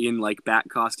in like bat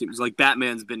costumes. Like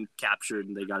Batman's been captured,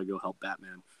 and they got to go help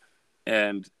Batman.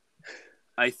 And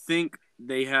I think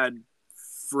they had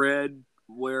Fred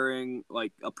wearing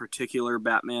like a particular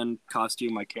Batman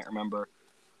costume. I can't remember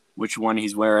which one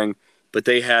he's wearing. But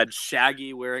they had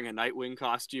Shaggy wearing a Nightwing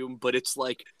costume, but it's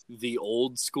like the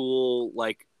old school,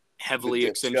 like heavily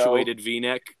accentuated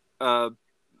V-neck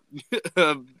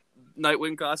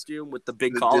Nightwing costume with the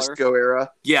big collar. The disco era.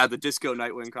 Yeah, the disco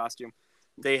Nightwing costume.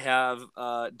 They have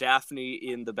Daphne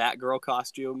in the Batgirl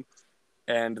costume,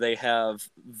 and they have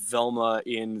Velma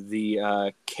in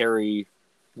the Carrie.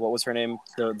 What was her name?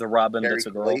 The Robin Carrie that's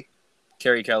a girl. Kelly.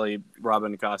 Carrie Kelly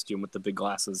Robin costume with the big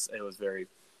glasses. It was very,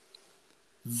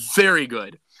 very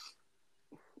good.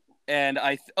 And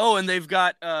and they've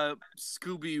got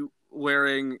Scooby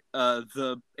wearing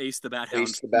the Ace the Bat Hound.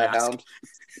 Ace the Bat Hound.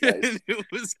 Nice. It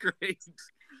was great.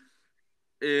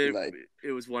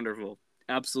 It was wonderful.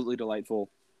 Absolutely delightful.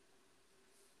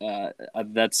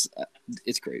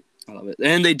 It's great. I love it.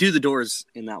 And they do the doors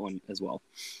in that one as well.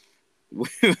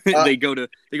 They go to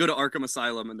Arkham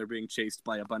Asylum, and they're being chased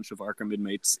by a bunch of Arkham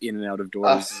inmates in and out of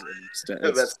doors.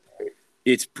 That's great.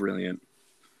 It's brilliant.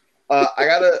 I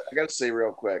gotta say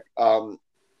real quick,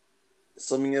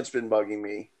 something that's been bugging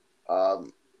me.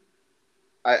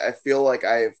 I feel like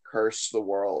I have cursed the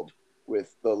world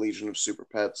with the Legion of Super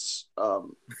Pets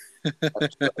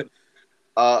episode.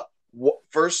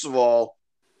 First of all,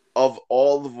 of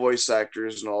all the voice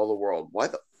actors in all the world, why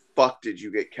the fuck did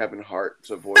you get Kevin Hart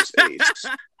to voice Ace?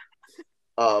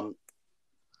 Um,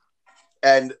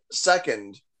 and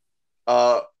second,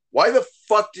 uh, why the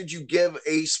fuck did you give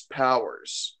Ace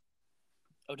powers?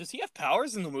 Oh, does he have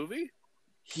powers in the movie?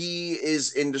 He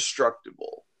is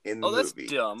indestructible in the Oh, that's movie.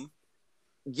 dumb.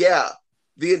 Yeah.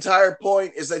 The entire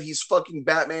point is that he's fucking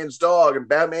Batman's dog, and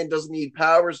Batman doesn't need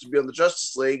powers to be on the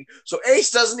Justice League, so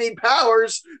Ace doesn't need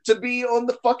powers to be on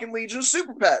the fucking Legion of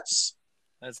Super Pets.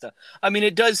 That's dumb. I mean,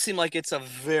 it does seem like it's a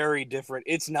very different.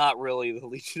 It's not really the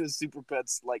Legion of Super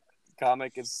Pets like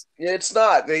comic. It's Yeah, it's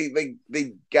not. They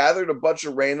gathered a bunch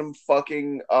of random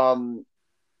fucking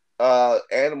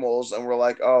animals and were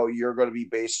like, oh, you're going to be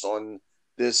based on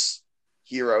this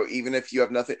hero, even if you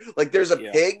have nothing. Like, there's a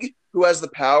yeah. pig who has the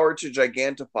power to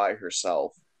gigantify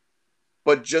herself,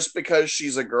 but just because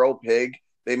she's a girl pig,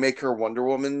 they make her Wonder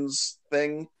Woman's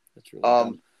thing. That's really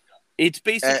dumb. It's And,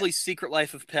 basically Secret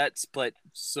Life of Pets, but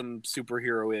some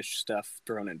superhero-ish stuff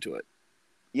thrown into it.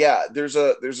 yeah, there's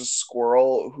a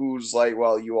squirrel who's like,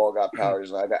 well, you all got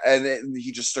powers, and I got, and then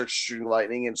he just starts shooting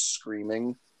lightning and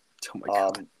screaming, Oh my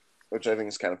god! which I think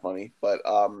is kind of funny. But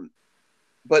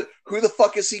who the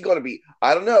fuck is he going to be?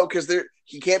 I don't know, because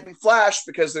he can't be Flash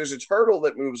because there's a turtle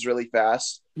that moves really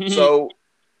fast. So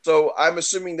I'm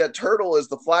assuming that turtle is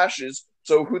the Flash's.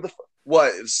 So who the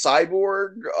what?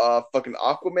 Cyborg? Fucking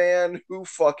Aquaman? Who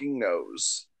fucking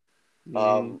knows?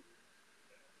 Um.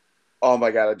 Oh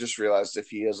my god! I just realized if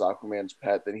he is Aquaman's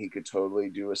pet, then he could totally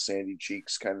do a Sandy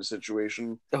Cheeks kind of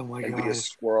situation Oh my and god! be a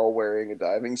squirrel wearing a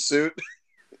diving suit.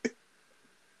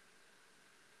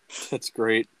 That's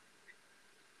great.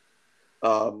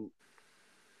 Um.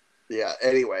 Yeah.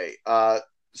 Anyway.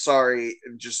 Sorry.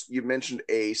 Just you mentioned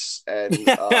Ace, and it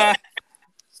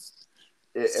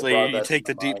So brought you that to take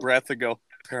my the deep mind. breath and go.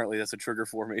 Apparently, that's a trigger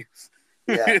for me.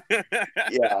 Yeah.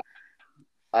 Yeah.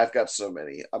 I've got so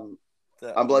many. I'm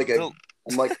like a the,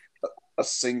 I'm like a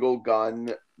single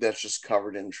gun that's just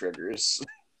covered in triggers.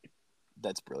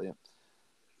 that's brilliant.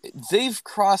 They've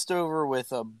crossed over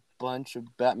with a bunch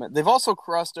of Batman. They've also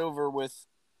crossed over with.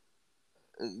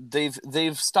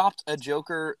 They've stopped a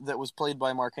Joker that was played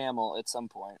by Mark Hamill at some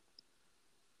point.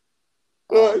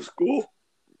 Oh, that's cool.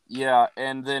 Yeah,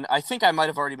 and then I think I might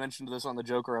have already mentioned this on the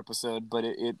Joker episode, but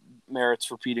it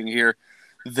merits repeating here.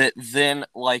 That then,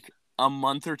 like a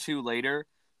month or two later,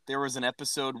 there was an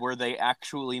episode where they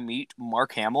actually meet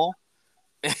Mark Hamill,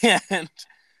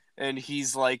 and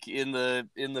he's like in the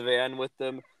van with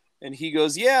them, and he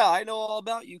goes, "Yeah, I know all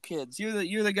about you kids.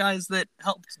 You're the guys that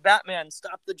helped Batman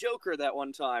stop the Joker that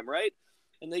one time, right?"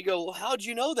 And they go, "Well, how'd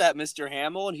you know that, Mr.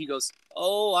 Hamill?" And he goes,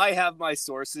 "Oh, I have my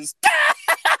sources."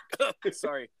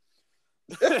 Sorry.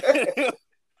 It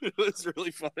was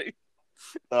really funny.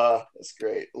 That's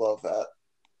great. Love that.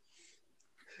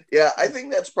 Yeah, I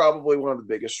think that's probably one of the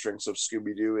biggest strengths of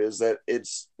Scooby Doo is that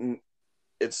it's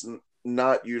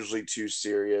not usually too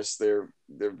serious. They're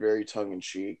very tongue in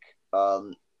cheek.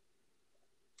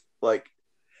 Like,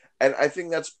 and I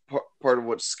think that's part of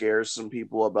what scares some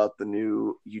people about the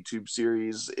new YouTube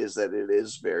series is that it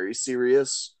is very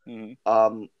serious.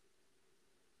 Mm-hmm.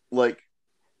 Like,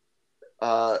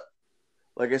 uh,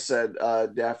 like I said,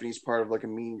 Daphne's part of like a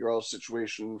mean girl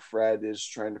situation. Fred is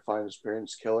trying to find his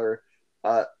parents' killer.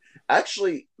 Uh,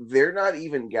 Actually, they're not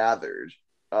even gathered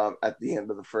at the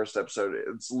end of the first episode.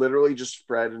 It's literally just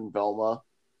Fred and Velma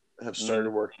have started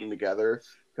Mm-hmm. working together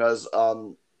because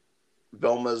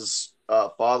Velma's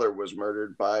father was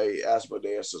murdered by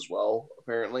Asmodeus as well,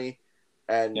 apparently.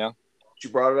 And Yeah. she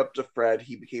brought it up to Fred.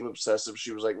 He became obsessive.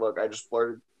 She was like, "Look, I just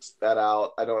blurted that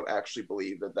out. I don't actually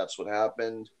believe that that's what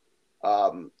happened.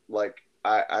 Like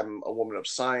I'm a woman of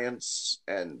science,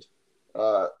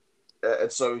 uh,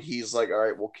 and so he's like, all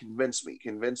right, well, convince me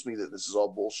that this is all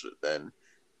bullshit then."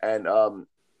 And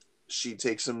she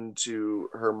takes him to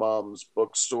her mom's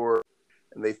bookstore,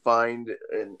 and they find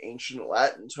an ancient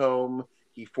Latin tome.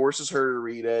 He forces her to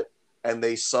read it, and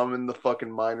they summon the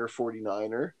fucking Minor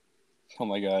 49er, Oh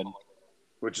my god.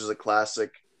 which is a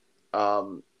classic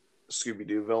um, Scooby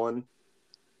Doo villain.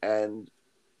 And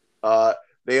uh,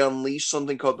 they unleash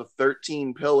something called the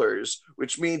 13 Pillars,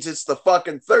 which means it's the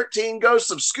fucking 13 ghosts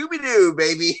of Scooby Doo,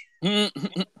 baby.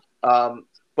 Um,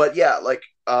 but yeah, like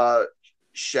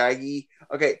Shaggy.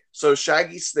 Okay, so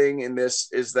Shaggy's thing in this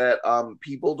is that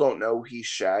people don't know he's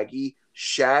Shaggy.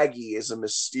 Shaggy is a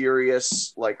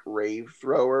mysterious like rave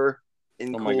thrower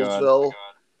in Oh my god. Coolsville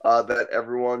that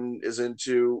everyone is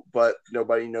into, but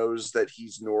nobody knows that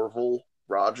he's Norval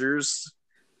Rogers,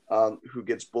 who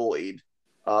gets bullied.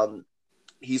 Um,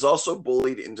 he's also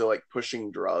bullied into like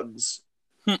pushing drugs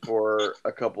for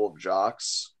a couple of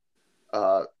jocks.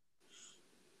 Uh,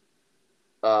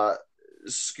 uh,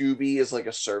 Scooby is like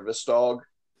a service dog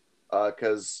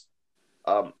because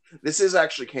this is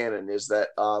actually canon. Is that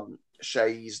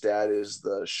Shaggy's dad is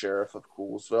the sheriff of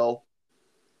Coolsville.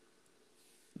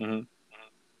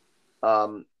 Mm-hmm.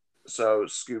 Um, so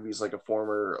Scooby's like a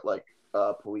former like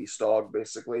police dog,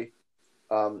 basically.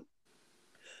 Um,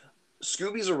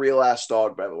 Scooby's a real ass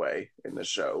dog, by the way, in the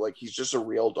show. Like he's just a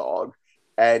real dog,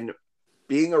 and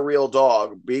being a real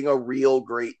dog, being a real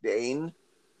Great Dane,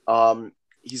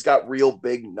 he's got real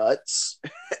big nuts,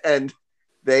 and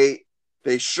they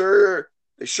they sure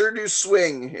do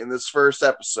swing in this first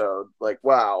episode. Like,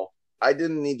 wow, I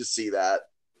didn't need to see that,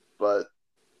 but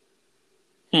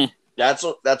Hmm. that's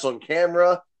on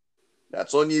camera.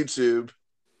 That's on YouTube.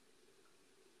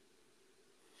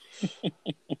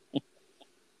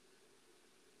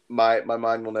 My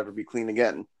mind will never be clean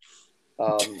again.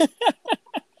 Um,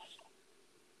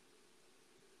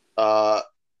 uh,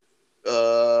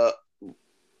 uh,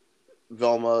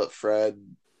 Velma,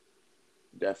 Fred,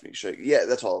 Daphne, Shake. Yeah,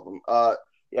 that's all of them.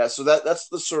 Yeah. So that's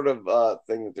the sort of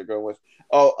thing that they're going with.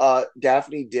 Oh,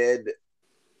 Daphne did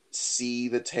see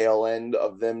the tail end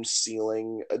of them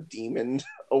sealing a demon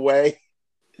away.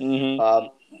 Mm-hmm.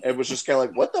 It was just kind of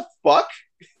like, what the fuck?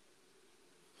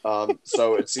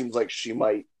 So it seems like she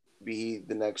might be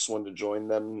the next one to join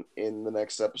them in the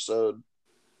next episode.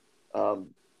 Um,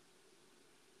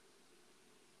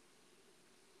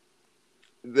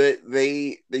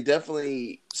 they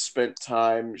definitely spent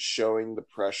time showing the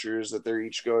pressures that they're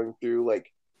each going through.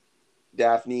 Like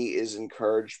Daphne is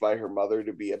encouraged by her mother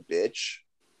to be a bitch.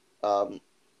 Um,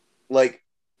 like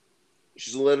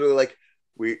she's literally like,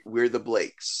 we're the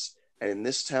Blakes, and in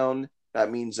this town that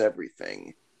means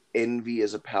everything. Envy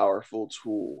is a powerful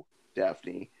tool,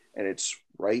 Daphne, and it's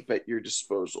ripe at your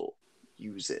disposal.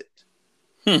 Use it.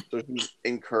 Hmm. So she's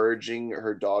encouraging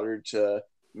her daughter to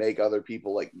make other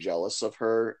people like jealous of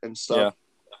her and Yeah.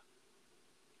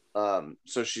 stuff.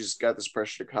 So she's got this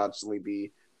pressure to constantly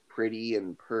be pretty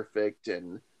and perfect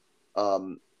and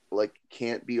um, like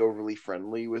can't be overly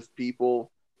friendly with people.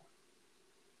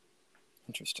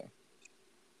 Interesting.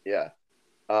 Yeah.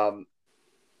 Um,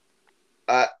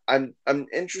 I'm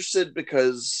interested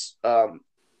because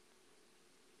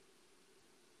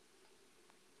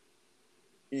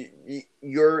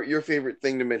your favorite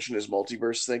thing to mention is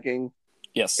multiverse thinking.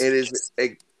 Yes. It is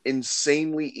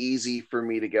insanely easy for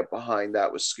me to get behind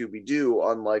that with Scooby-Doo,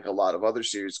 unlike a lot of other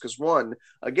series. Because one,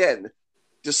 again,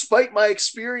 despite my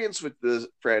experience with the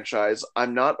franchise,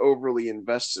 I'm not overly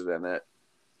invested in it.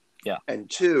 Yeah. And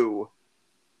two,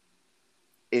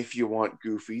 if you want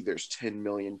Goofy, there's 10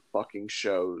 million fucking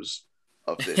shows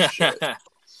of this shit.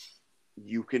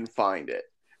 You can find it.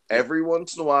 Yep. Every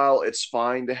once in a while, it's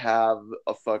fine to have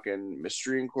a fucking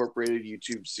Mystery Incorporated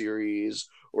YouTube series,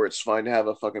 or it's fine to have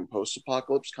a fucking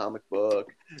post-apocalypse comic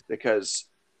book, because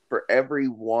for every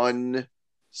one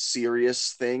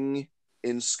serious thing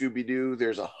in Scooby-Doo,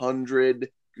 there's 100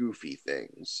 goofy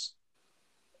things.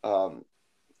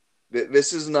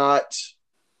 This is not.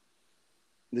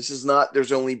 This is not.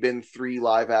 There's only been 3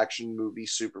 live-action movie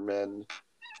Supermen.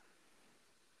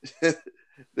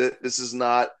 This is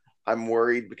not. I'm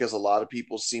worried because a lot of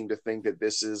people seem to think that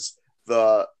this is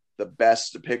the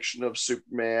best depiction of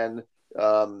Superman,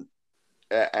 and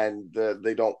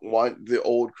they don't want the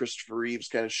old Christopher Reeves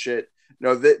kind of shit.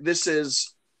 No, this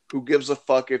is who gives a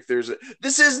fuck if there's a.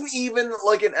 This isn't even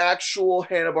like an actual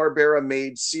Hanna-Barbera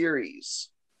made series.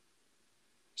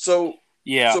 So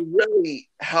Yeah. so really,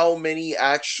 how many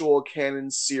actual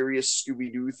canon serious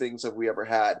Scooby-Doo things have we ever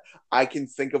had? I can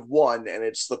think of one, and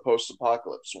it's the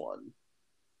post-apocalypse one.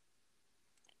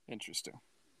 Interesting.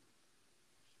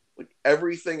 Like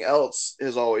everything else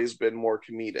has always been more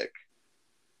comedic.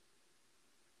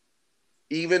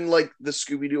 Even like the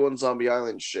Scooby-Doo on Zombie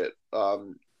Island shit,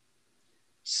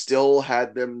 still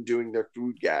had them doing their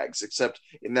food gags, except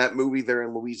in that movie they're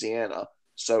in Louisiana,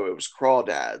 so it was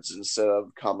crawdads instead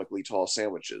of comically tall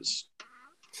sandwiches.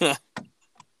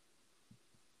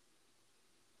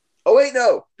 Oh wait,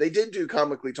 no, they did do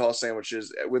comically tall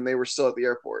sandwiches when they were still at the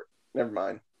airport. Never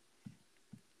mind.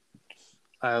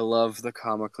 I love the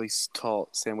comically tall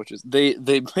sandwiches. They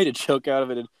made a joke out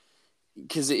of it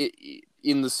because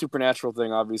in the supernatural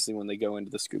thing, obviously, when they go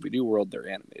into the Scooby-Doo world, they're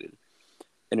animated,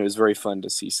 and it was very fun to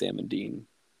see Sam and Dean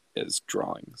as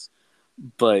drawings.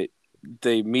 But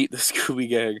they meet the Scooby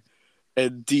Gang,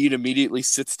 and Dean immediately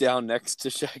sits down next to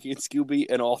Shaggy and Scooby,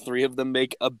 and all 3 of them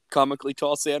make a comically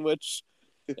tall sandwich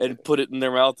and put it in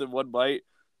their mouth in one bite.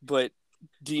 But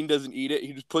Dean doesn't eat it;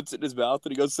 he just puts it in his mouth,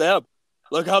 and he goes, "Sam,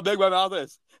 look how big my mouth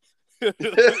is."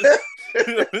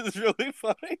 It was really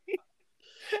funny.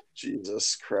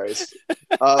 Jesus Christ.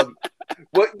 Um,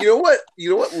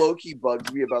 What low-key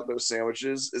bugs me about those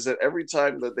sandwiches is that every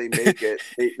time that they make it,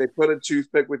 they put a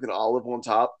toothpick with an olive on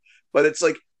top, but it's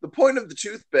like the point of the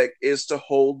toothpick is to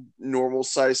hold normal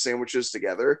size sandwiches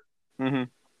together. Mm-hmm.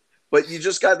 But you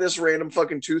just got this random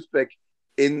fucking toothpick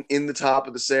in the top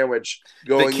of the sandwich They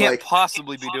going can't like,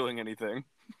 possibly be doing anything.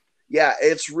 yeah,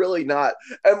 it's really not.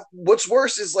 And what's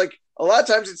worse is like a lot of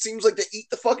times it seems like they eat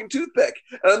the fucking toothpick.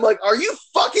 And I'm like, are you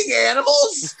fucking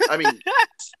animals? I mean,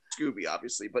 Scooby,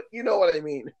 obviously, but you know what I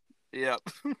mean. Yep.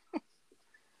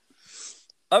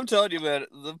 I'm telling you, man,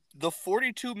 the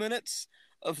 42 minutes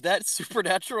of that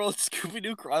Supernatural and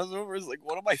Scooby-Doo crossover is like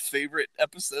one of my favorite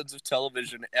episodes of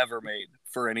television ever made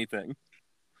for anything.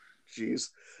 Jeez.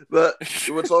 But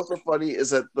what's also funny is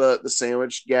that the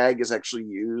sandwich gag is actually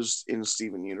used in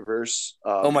Steven Universe.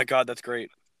 Oh my god, that's great.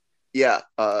 Yeah.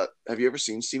 Have you ever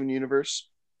seen Steven Universe?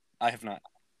 I have not.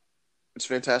 It's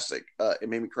fantastic. It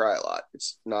made me cry a lot.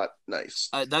 It's not nice.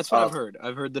 That's what I've heard.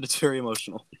 I've heard that it's very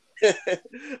emotional.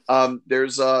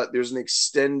 There's an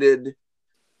extended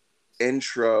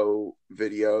intro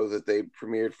video that they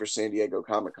premiered for San Diego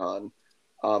Comic-Con,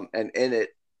 and in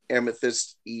it,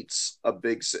 Amethyst eats a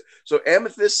big. So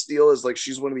Amethyst Steel is like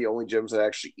she's one of the only gems that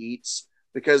actually eats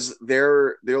because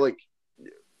they're like,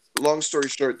 long story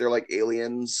short, they're like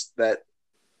aliens that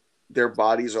their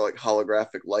bodies are like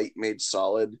holographic light made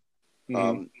solid,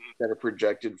 that are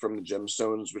projected from the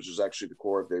gemstones, which is actually the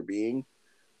core of their being.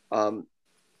 And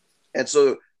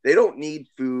so they don't need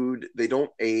food, they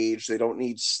don't age, they don't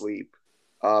need sleep.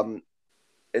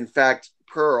 In fact,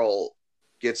 Pearl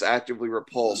gets actively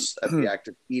repulsed at the act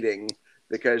of eating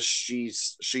because she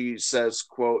says,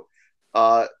 quote,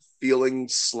 feeling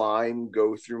slime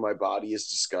go through my body is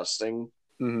disgusting.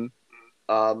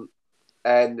 Mm-hmm.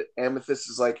 And Amethyst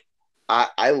is like,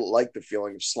 I like the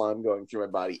feeling of slime going through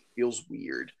my body. It feels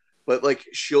weird. But like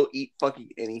she'll eat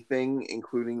fucking anything,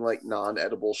 including like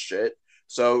non-edible shit.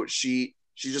 So she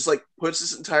just like puts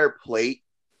this entire plate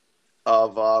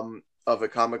of a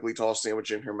comically tall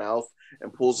sandwich in her mouth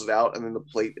and pulls it out, and then the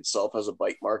plate itself has a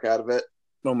bite mark out of it.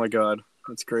 Oh my god,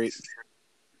 that's great.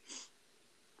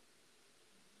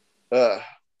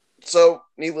 So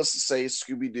needless to say,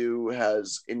 Scooby-Doo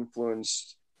has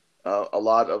influenced a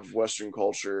lot of Western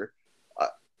culture.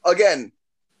 Again,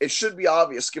 it should be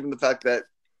obvious given the fact that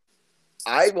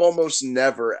I've almost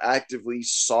never actively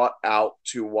sought out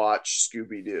to watch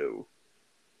Scooby-Doo.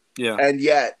 Yeah. And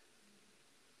yet,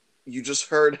 you just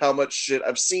heard how much shit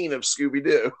I've seen of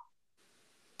Scooby-Doo.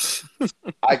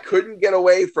 I couldn't get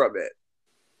away from it.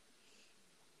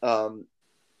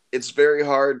 It's very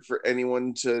hard for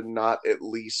anyone to not at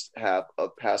least have a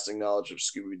passing knowledge of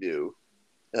Scooby-Doo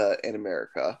in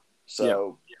America.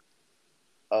 So,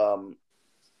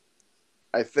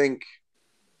 I think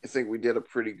we did a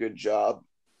pretty good job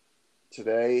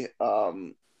today.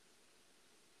 Do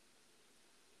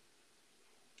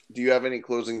you have any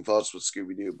closing thoughts with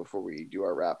Scooby-Doo before we do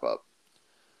our wrap up?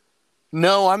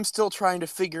 No, I'm still trying to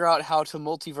figure out how to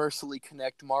multiversally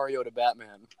connect Mario to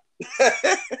Batman.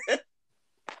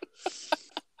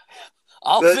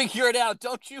 I'll figure it out.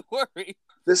 Don't you worry.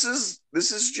 This is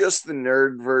just the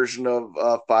nerd version of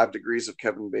 5 Degrees of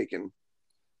Kevin Bacon.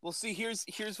 Well, see, here's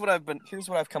what I've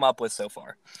come up with so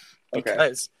far. Okay.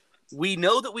 Because we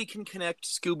know that we can connect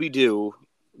Scooby-Doo.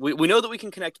 We know that we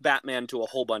can connect Batman to a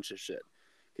whole bunch of shit.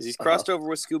 Because he's crossed over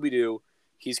with Scooby-Doo.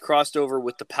 He's crossed over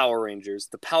with the Power Rangers.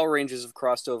 The Power Rangers have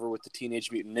crossed over with the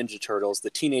Teenage Mutant Ninja Turtles. The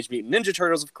Teenage Mutant Ninja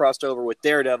Turtles have crossed over with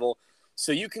Daredevil.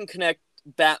 So you can connect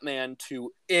Batman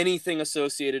to anything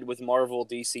associated with Marvel,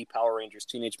 DC, Power Rangers,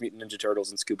 Teenage Mutant Ninja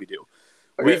Turtles, and Scooby-Doo.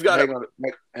 Okay, We've got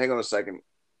hang on a second.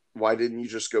 Why didn't you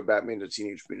just go Batman to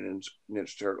Teenage Mutant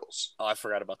Ninja Turtles? Oh, I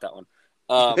forgot about that one.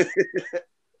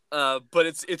 But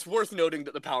it's worth noting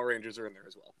that the Power Rangers are in there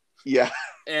as well. Yeah.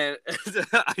 And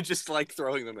I just like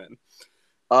throwing them in.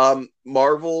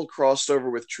 Marvel crossed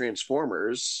over with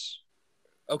Transformers.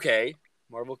 Okay.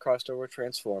 Marvel crossed over with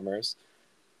Transformers.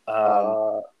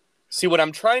 See, what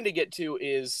I'm trying to get to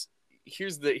is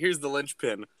here's the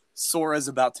linchpin. Sora's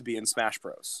about to be in Smash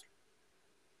Bros.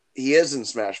 He is in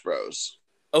Smash Bros.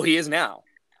 Oh, he is now.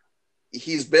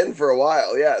 He's been for a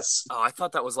while, yes. Oh, I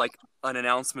thought that was like an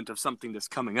announcement of something that's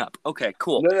coming up. Okay,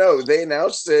 cool. No, they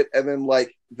announced it, and then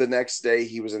like the next day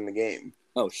he was in the game.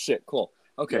 Oh shit, cool.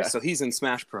 Okay, so he's in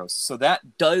Smash Bros. So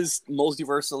that does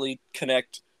multiversally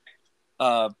connect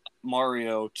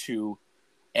Mario to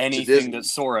anything that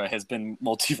Sora has been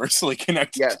multiversally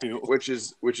connected to. which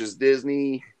is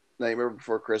Disney, Nightmare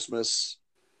Before Christmas,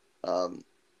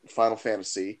 Final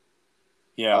Fantasy.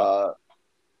 Yeah.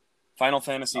 Final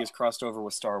Fantasy is crossed over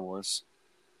with Star Wars.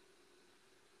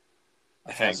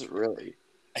 I think. Has it really?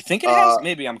 I think it has.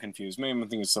 Maybe I'm confused. Maybe I'm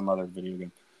thinking of some other video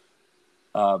game.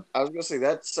 I was gonna say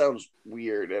that sounds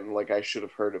weird, and like I should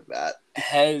have heard of that.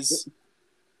 Has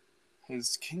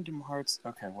Kingdom Hearts?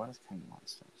 Okay, what is Kingdom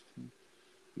Hearts?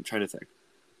 I'm trying to think.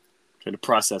 Trying to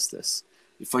process this.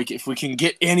 If we can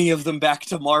get any of them back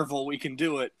to Marvel, we can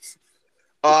do it.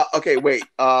 Okay, wait.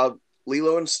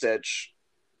 Lilo and Stitch,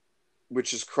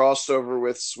 which is crossed over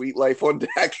with Sweet Life on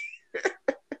Deck.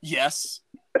 Yes,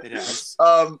 it has.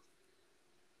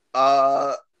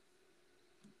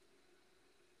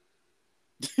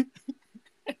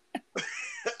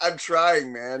 I'm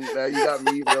trying, man. Now you got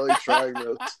me really trying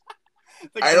this.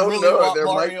 I don't really know. Want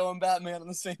Mario and Batman in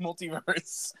the same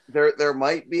multiverse. There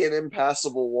might be an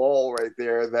impassable wall right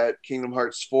there that Kingdom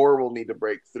Hearts 4 will need to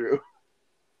break through.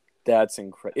 That's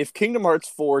incredible. If Kingdom Hearts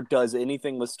 4 does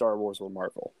anything with Star Wars or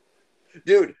Marvel,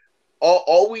 dude,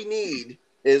 all we need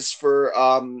is for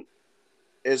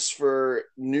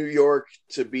New York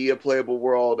to be a playable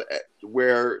world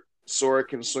where Sora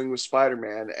can swing with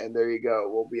Spider-Man, and there you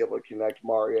go. We'll be able to connect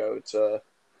Mario to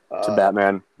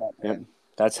Batman. Yep.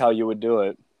 That's how you would do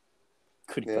it.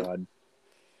 Good God.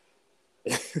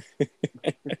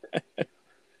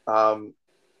 All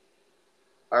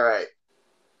right.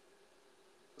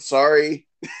 Sorry,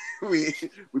 we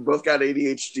both got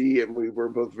ADHD, and we were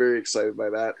both very excited by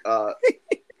that. All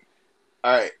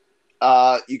right.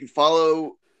 You can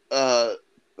follow the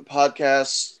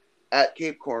podcast at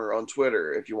Cape Corner on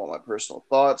Twitter if you want my personal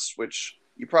thoughts, which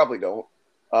you probably don't.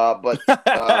 But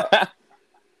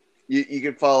you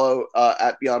can follow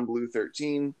at Beyond Blue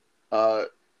 13.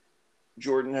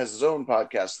 Jordan has his own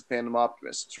podcast, The Fandom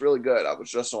Optimist. It's really good. I was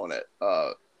just on it.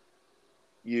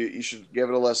 You should give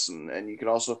it a listen, and you can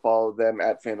also follow them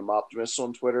at Fandom Optimist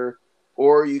on Twitter,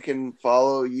 or you can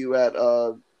follow you at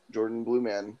Jordan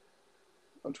Blueman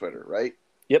on Twitter, right?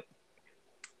 Yep.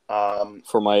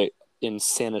 For my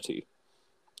insanity.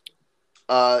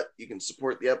 You can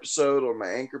support the episode on my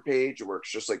Anchor page. It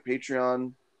works just like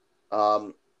Patreon.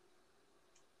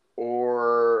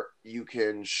 Or you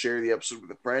can share the episode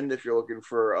with a friend if you're looking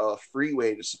for a free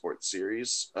way to support the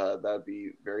series. That would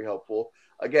be very helpful.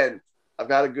 Again, I've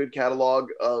got a good catalog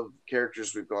of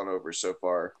characters we've gone over so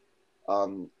far.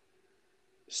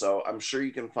 So I'm sure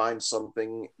you can find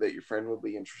something that your friend would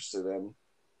be interested in.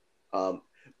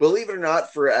 Believe it or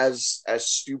not, for as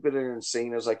stupid and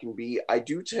insane as I can be, I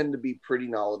do tend to be pretty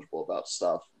knowledgeable about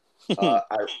stuff.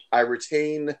 I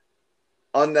retain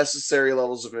unnecessary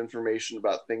levels of information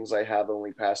about things I have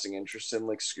only passing interest in,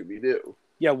 like Scooby-Doo.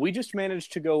 Yeah, we just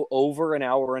managed to go over an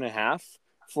hour and a half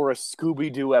for a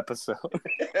Scooby-Doo episode.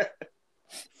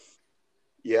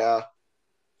 Yeah.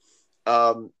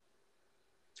 Oh,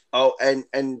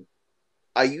 and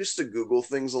I used to Google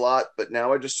things a lot, but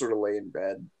now I just sort of lay in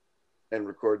bed and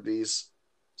record these.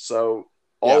 So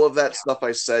all of that stuff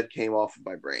I said came off of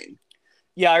my brain.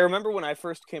 Yeah, I remember when I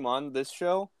first came on this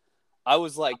show, I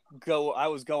was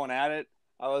going at it.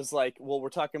 I was like, well, we're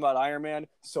talking about Iron Man.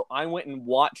 So I went and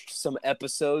watched some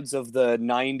episodes of the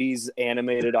 90s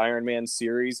animated Iron Man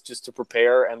series just to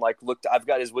prepare, and looked. I've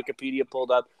got his Wikipedia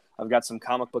pulled up. I've got some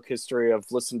comic book history. I've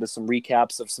listened to some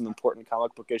recaps of some important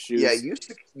comic book issues. Yeah, you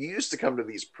used to come to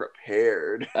these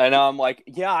prepared. And I'm like,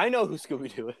 yeah, I know who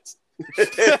Scooby-Doo is.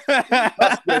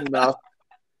 That's good enough.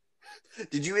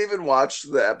 Did you even watch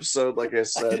the episode? Like I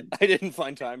said, I didn't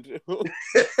find time to.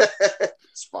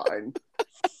 It's fine.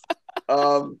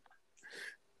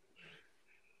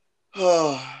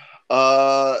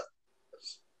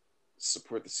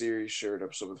 Support the series, share an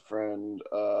episode with a friend.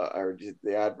 I already did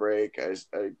the ad break. I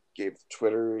gave the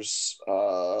Twitters.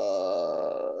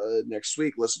 Next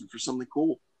week, listen for something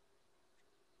cool.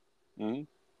 Mm-hmm.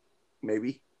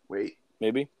 Maybe. Wait.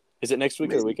 Maybe. Is it next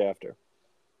week or the week after?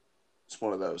 It's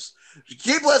one of those.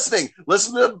 Keep listening.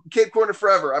 Listen to Cape Corner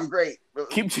forever. I'm great.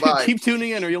 Keep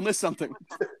tuning in or you'll miss something.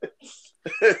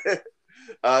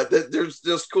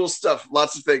 There's cool stuff.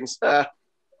 Lots of things. All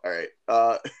right.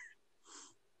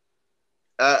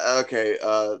 Okay.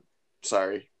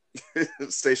 Sorry.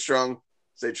 Stay strong.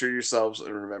 Stay true to yourselves.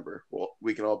 And remember,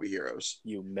 we can all be heroes.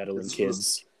 You meddling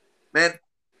kids. Man,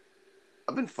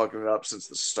 I've been fucking it up since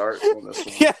the start on this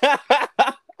one.